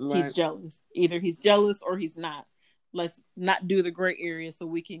up, he's jealous. Either he's jealous or he's not. Let's not do the gray area so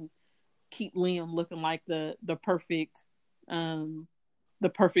we can keep Liam looking like the perfect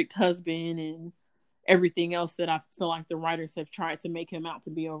husband and everything else that I feel like the writers have tried to make him out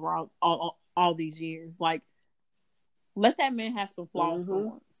to be over all these years. Like, let that man have some flaws for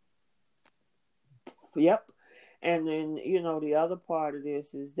once. Yep. And then, you know, the other part of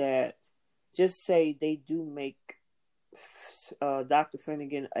this is that, just say they do make Dr.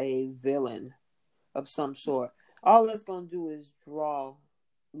 Finnegan a villain of some sort. All that's going to do is draw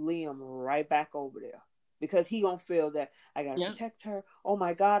Liam right back over there. Because he gonna feel that I gotta protect her. Oh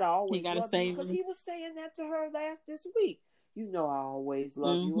my God, I always love you. Because he was saying that to her this week. You know, I always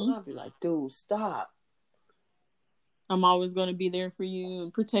love you, and I'll be like, dude, stop. I'm always gonna be there for you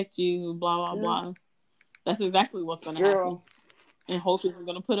and protect you, and blah blah blah. That's exactly what's gonna happen. And Hope isn't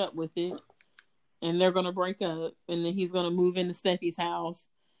gonna put up with it, and they're gonna break up, and then he's gonna move into Steffi's house,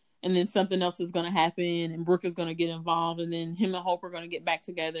 and then something else is gonna happen, and Brooke is gonna get involved, and then him and Hope are gonna get back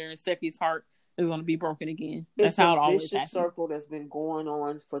together, and Steffi's heart is going to be broken again. That's how it always happens. It's a vicious circle that's been going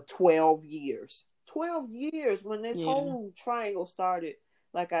on for 12 years. 12 years when this whole triangle started,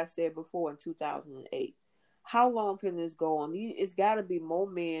 like I said before, in 2008. How long can this go on? It's got to be more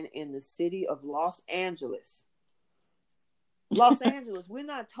men in the city of Los Angeles. Los Angeles, we're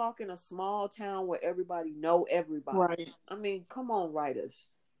not talking a small town where everybody know everybody. Right. I mean, come on, writers.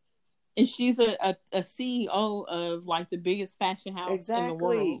 And she's a CEO of like the biggest fashion house in the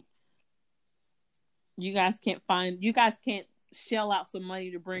world. You guys can't shell out some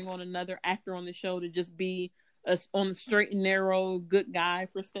money to bring on another actor on the show to just be on the straight and narrow good guy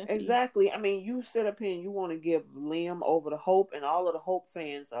for Steffi. Exactly. I mean, you sit up here and you want to give Liam over to Hope, and all of the Hope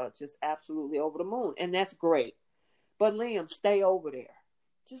fans are just absolutely over the moon, and that's great. But Liam, stay over there.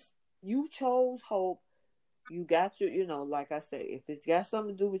 Just, you chose Hope. You got your, you know, like I say, if it's got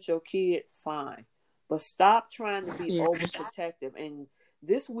something to do with your kid, fine. But stop trying to be overprotective. And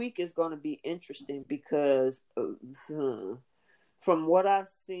this week is going to be interesting because from what I've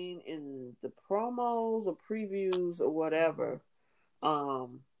seen in the promos or previews or whatever,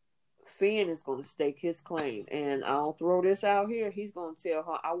 Finn is going to stake his claim, and I'll throw this out here. He's going to tell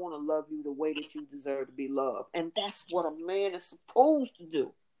her, "I want to love you the way that you deserve to be loved," and that's what a man is supposed to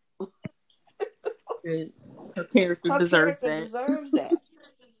do. Her character Her deserves character that. deserves that.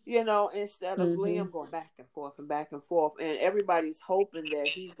 Instead of Liam going back and forth and back and forth, and everybody's hoping that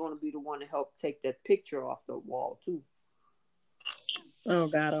he's going to be the one to help take that picture off the wall too. Oh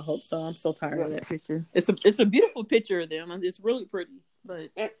God, I hope so. I'm so tired of that picture. It's a beautiful picture of them. It's really pretty, but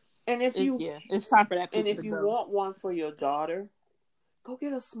if it's time for that picture. And if you want one for your daughter, go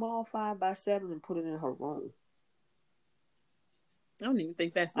get a small 5x7 and put it in her room. I don't even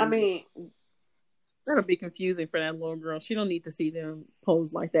think that's. I mean, that'll be confusing for that little girl. She don't need to see them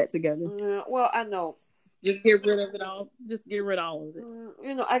pose like that together. Well, I know. Just get rid of it all. Just get rid of all of it.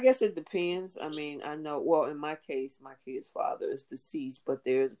 I guess it depends. I mean, I know. Well, in my case, my kid's father is deceased, but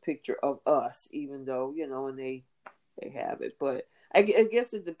there's a picture of us, even though and they have it. But I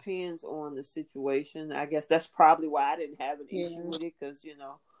guess it depends on the situation. I guess that's probably why I didn't have an issue with it, because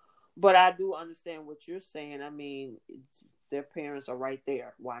But I do understand what you're saying. I mean, their parents are right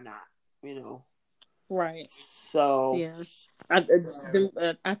there. Why not? Right. So yeah, I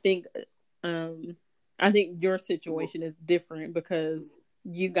think. I think your situation is different because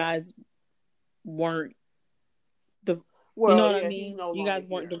you guys weren't you know what I mean? You guys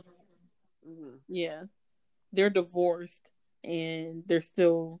weren't Yeah. They're divorced and they're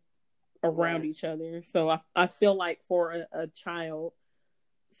still around each other. So I feel like for a child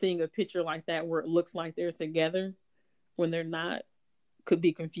seeing a picture like that where it looks like they're together when they're not could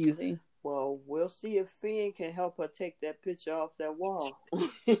be confusing. Well, we'll see if Finn can help her take that picture off that wall.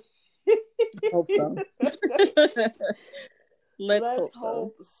 Hope so. Let's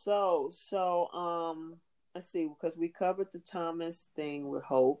hope so. So, let's see, because we covered the Thomas thing with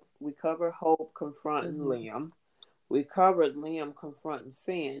Hope. We covered Hope confronting Liam. We covered Liam confronting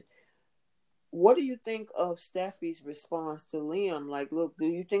Finn. What do you think of Steffy's response to Liam? Like, look, do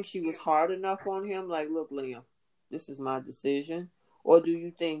you think she was hard enough on him? Like, look, Liam, this is my decision. Or do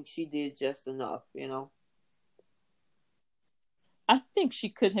you think she did just enough, I think she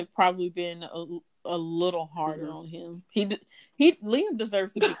could have probably been a little harder on him. Liam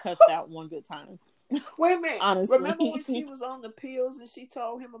deserves to be cussed out one good time. Wait a minute. Honestly. Remember when she was on the pills and she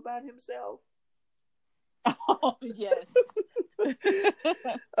told him about himself? Oh, yes.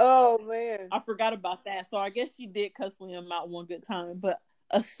 Oh, man. I forgot about that. So I guess she did cuss Liam out one good time. But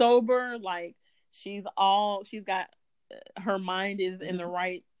a sober, like, she's got, her mind is in the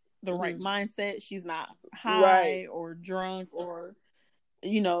right mindset. She's not high or drunk or,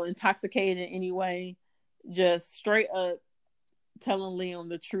 intoxicated in any way. Just straight up telling Liam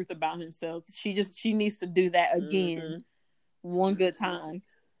the truth about himself. She needs to do that again one good time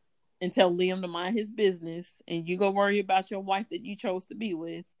and tell Liam to mind his business, and you go worry about your wife that you chose to be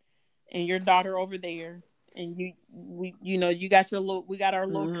with and your daughter over there, and we got we got our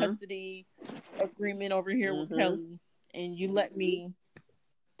little custody agreement over here with Kelly, and you let me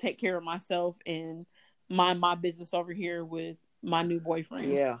take care of myself and mind my business over here with my new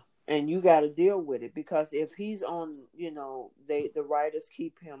boyfriend. Yeah. And you got to deal with it, because if he's on, the writers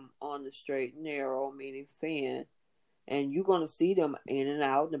keep him on the straight and narrow, meaning Finn, and you're going to see them in and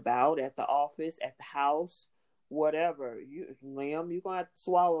out and about at the office, at the house, whatever. Liam, you're going to have to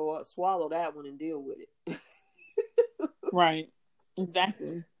swallow that one and deal with it. Right.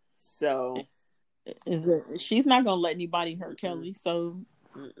 Exactly. So she's not going to let anybody hurt Kelly. So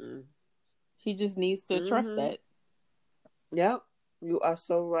he just needs to trust that. Yep. You are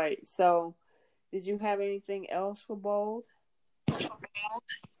so right. So, did you have anything else for Bold? I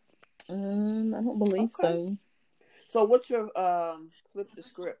don't believe so. So, what's your flip the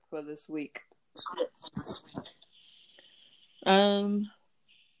script for this week?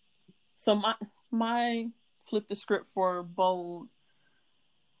 So my flip the script for Bold,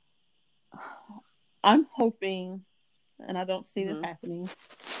 I'm hoping, and I don't see this happening,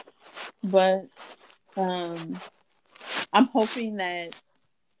 but I'm hoping that,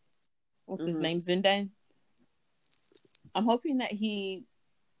 what's his name, Zende? I'm hoping that he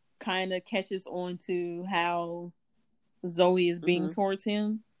kind of catches on to how Zoe is being towards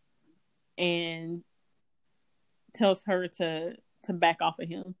him and tells her to back off of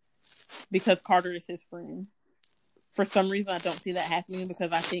him because Carter is his friend. For some reason, I don't see that happening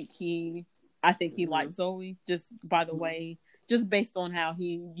because I think he likes Zoe just by the way, just based on how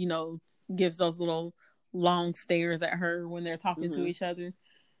he, gives those little long stares at her when they're talking to each other.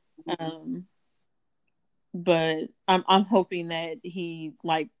 But I'm hoping that he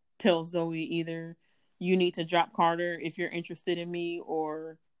tells Zoe either you need to drop Carter if you're interested in me,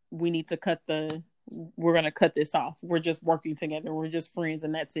 or we need to we're going to cut this off. We're just working together. We're just friends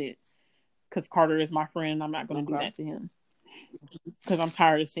and that's it. because Carter is my friend. I'm not going to do that to him because I'm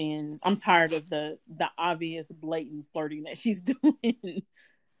tired of the obvious blatant flirting that she's doing.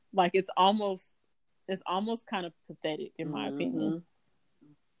 Like it's almost kind of pathetic in my opinion.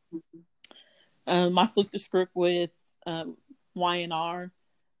 My flip the script with Y&R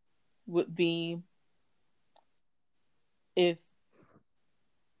would be if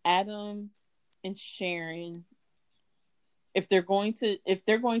Adam and Sharon, if they're going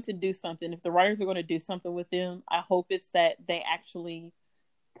to do something, if the writers are going to do something with them, I hope it's that they actually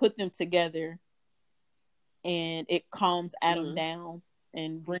put them together and it calms Adam down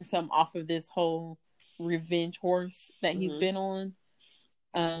and brings him off of this whole revenge horse that he's been on.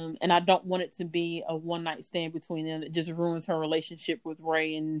 And I don't want it to be a one night stand between them that just ruins her relationship with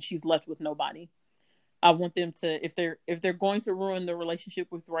Ray and she's left with nobody. I want them to, if they're going to ruin the relationship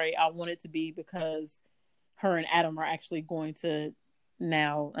with Ray, I want it to be because her and Adam are actually going to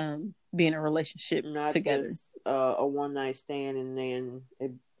now be in a relationship not together. Just, a one night stand, and then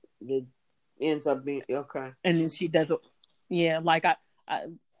it ends up being okay. And then she does it. Yeah, like I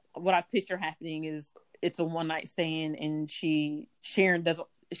what I picture happening is it's a one night stand, and Sharon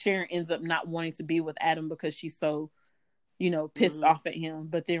ends up not wanting to be with Adam because she's so, pissed off at him.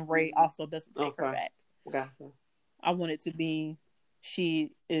 But then Ray also doesn't take her back. Gotcha. I want it to be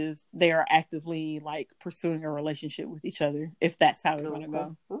they are actively like pursuing a relationship with each other, if that's how they're gonna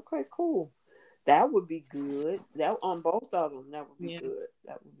go. Okay, cool. That would be good. That on both of them, that would be good.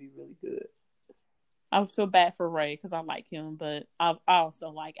 That would be really good. I would feel bad for Ray because I like him, but I also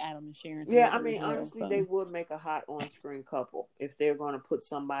like Adam and Sharon together. Yeah, I mean, honestly, they would make a hot on-screen couple if they're going to put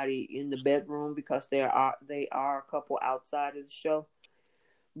somebody in the bedroom because they are a couple outside of the show.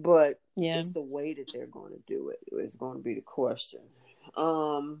 But it's the way that they're going to do it is going to be the question.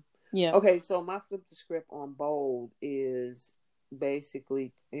 Okay, so my flip the script on Bold is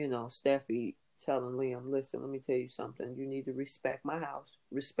basically, Steffy telling Liam, listen, let me tell you something. You need to respect my house,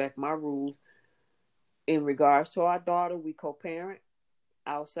 respect my rules. In regards to our daughter, we co-parent.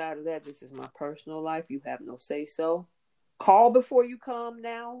 Outside of that, this is my personal life. You have no say-so. Call before you come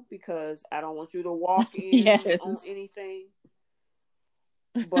now, because I don't want you to walk in on anything.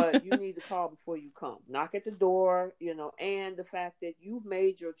 But you need to call before you come. Knock at the door, and the fact that you've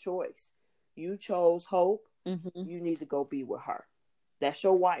made your choice. You chose Hope. You need to go be with her. That's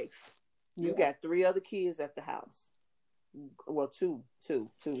your wife. You got 3 other kids at the house. Well, two,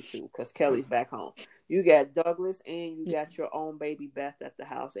 because Kelly's back home. You got Douglas and you got your own baby Beth at the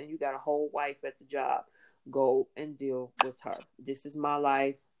house, and you got a whole wife at the job. Go and deal with her. This is my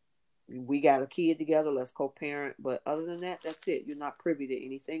life. We got a kid together. Let's co-parent. But other than that, that's it. You're not privy to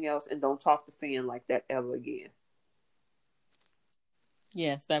anything else, and don't talk to Finn like that ever again.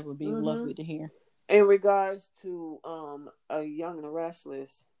 Yes, that would be lovely to hear. In regards to a Young and the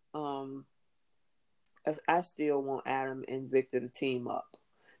Restless, I still want Adam and Victor to team up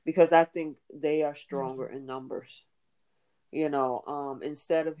because I think they are stronger in numbers.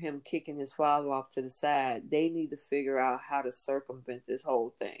 Instead of him kicking his father off to the side, they need to figure out how to circumvent this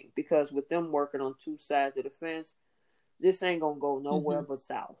whole thing, because with them working on 2 sides of the fence, this ain't going to go nowhere but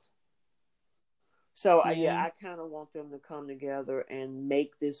south. So, I kind of want them to come together and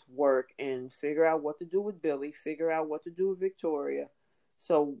make this work and figure out what to do with Billy, figure out what to do with Victoria.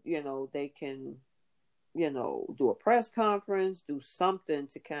 So, they can, do a press conference, do something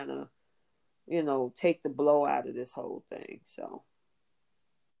to kind of, take the blow out of this whole thing. So.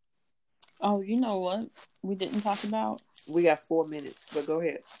 Oh, you know what we didn't talk about? We got 4 minutes, but go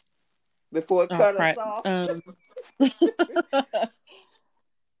ahead. Before it cut us off.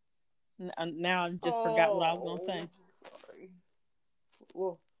 Now I just forgot what I was going to say. Sorry.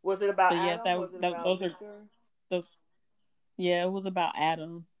 Well, was it about Adam? Was it about Victor? Yeah, it was about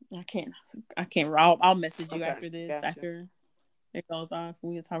Adam. I can't. I'll message you after this. Gotcha. After it goes off,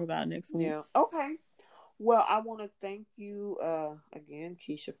 we can talk about it next week. Yeah. Okay. Well, I want to thank you again,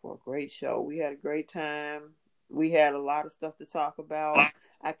 Keisha, for a great show. We had a great time. We had a lot of stuff to talk about.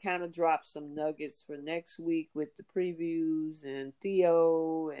 I kind of dropped some nuggets for next week with the previews and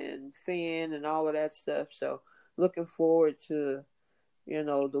Theo and Finn and all of that stuff. So looking forward to,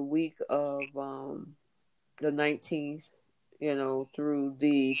 the week of the 19th, through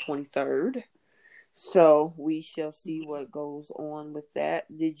the 23rd. So we shall see what goes on with that.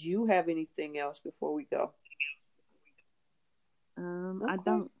 Did you have anything else before we go? I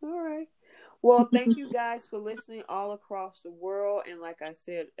don't. All right. Well, thank you guys for listening all across the world. And like I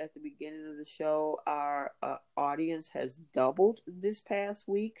said at the beginning of the show, our audience has doubled this past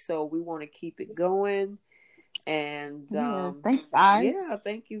week. So we want to keep it going. And thanks, guys. Yeah,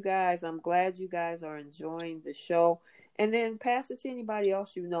 thank you guys. I'm glad you guys are enjoying the show. And then pass it to anybody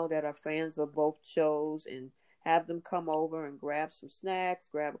else you know that are fans of both shows, and have them come over and grab some snacks,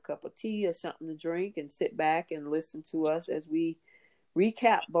 grab a cup of tea or something to drink, and sit back and listen to us as we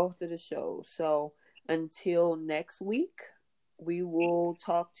recap both of the shows. So until next week, we will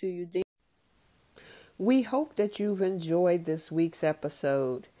talk to you. We hope that you've enjoyed this week's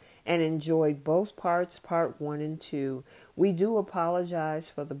episode and enjoyed both parts, part 1 and 2. We do apologize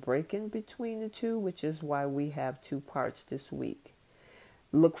for the break-in between the two, which is why we have 2 parts this week.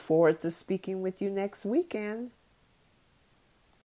 Look forward to speaking with you next weekend.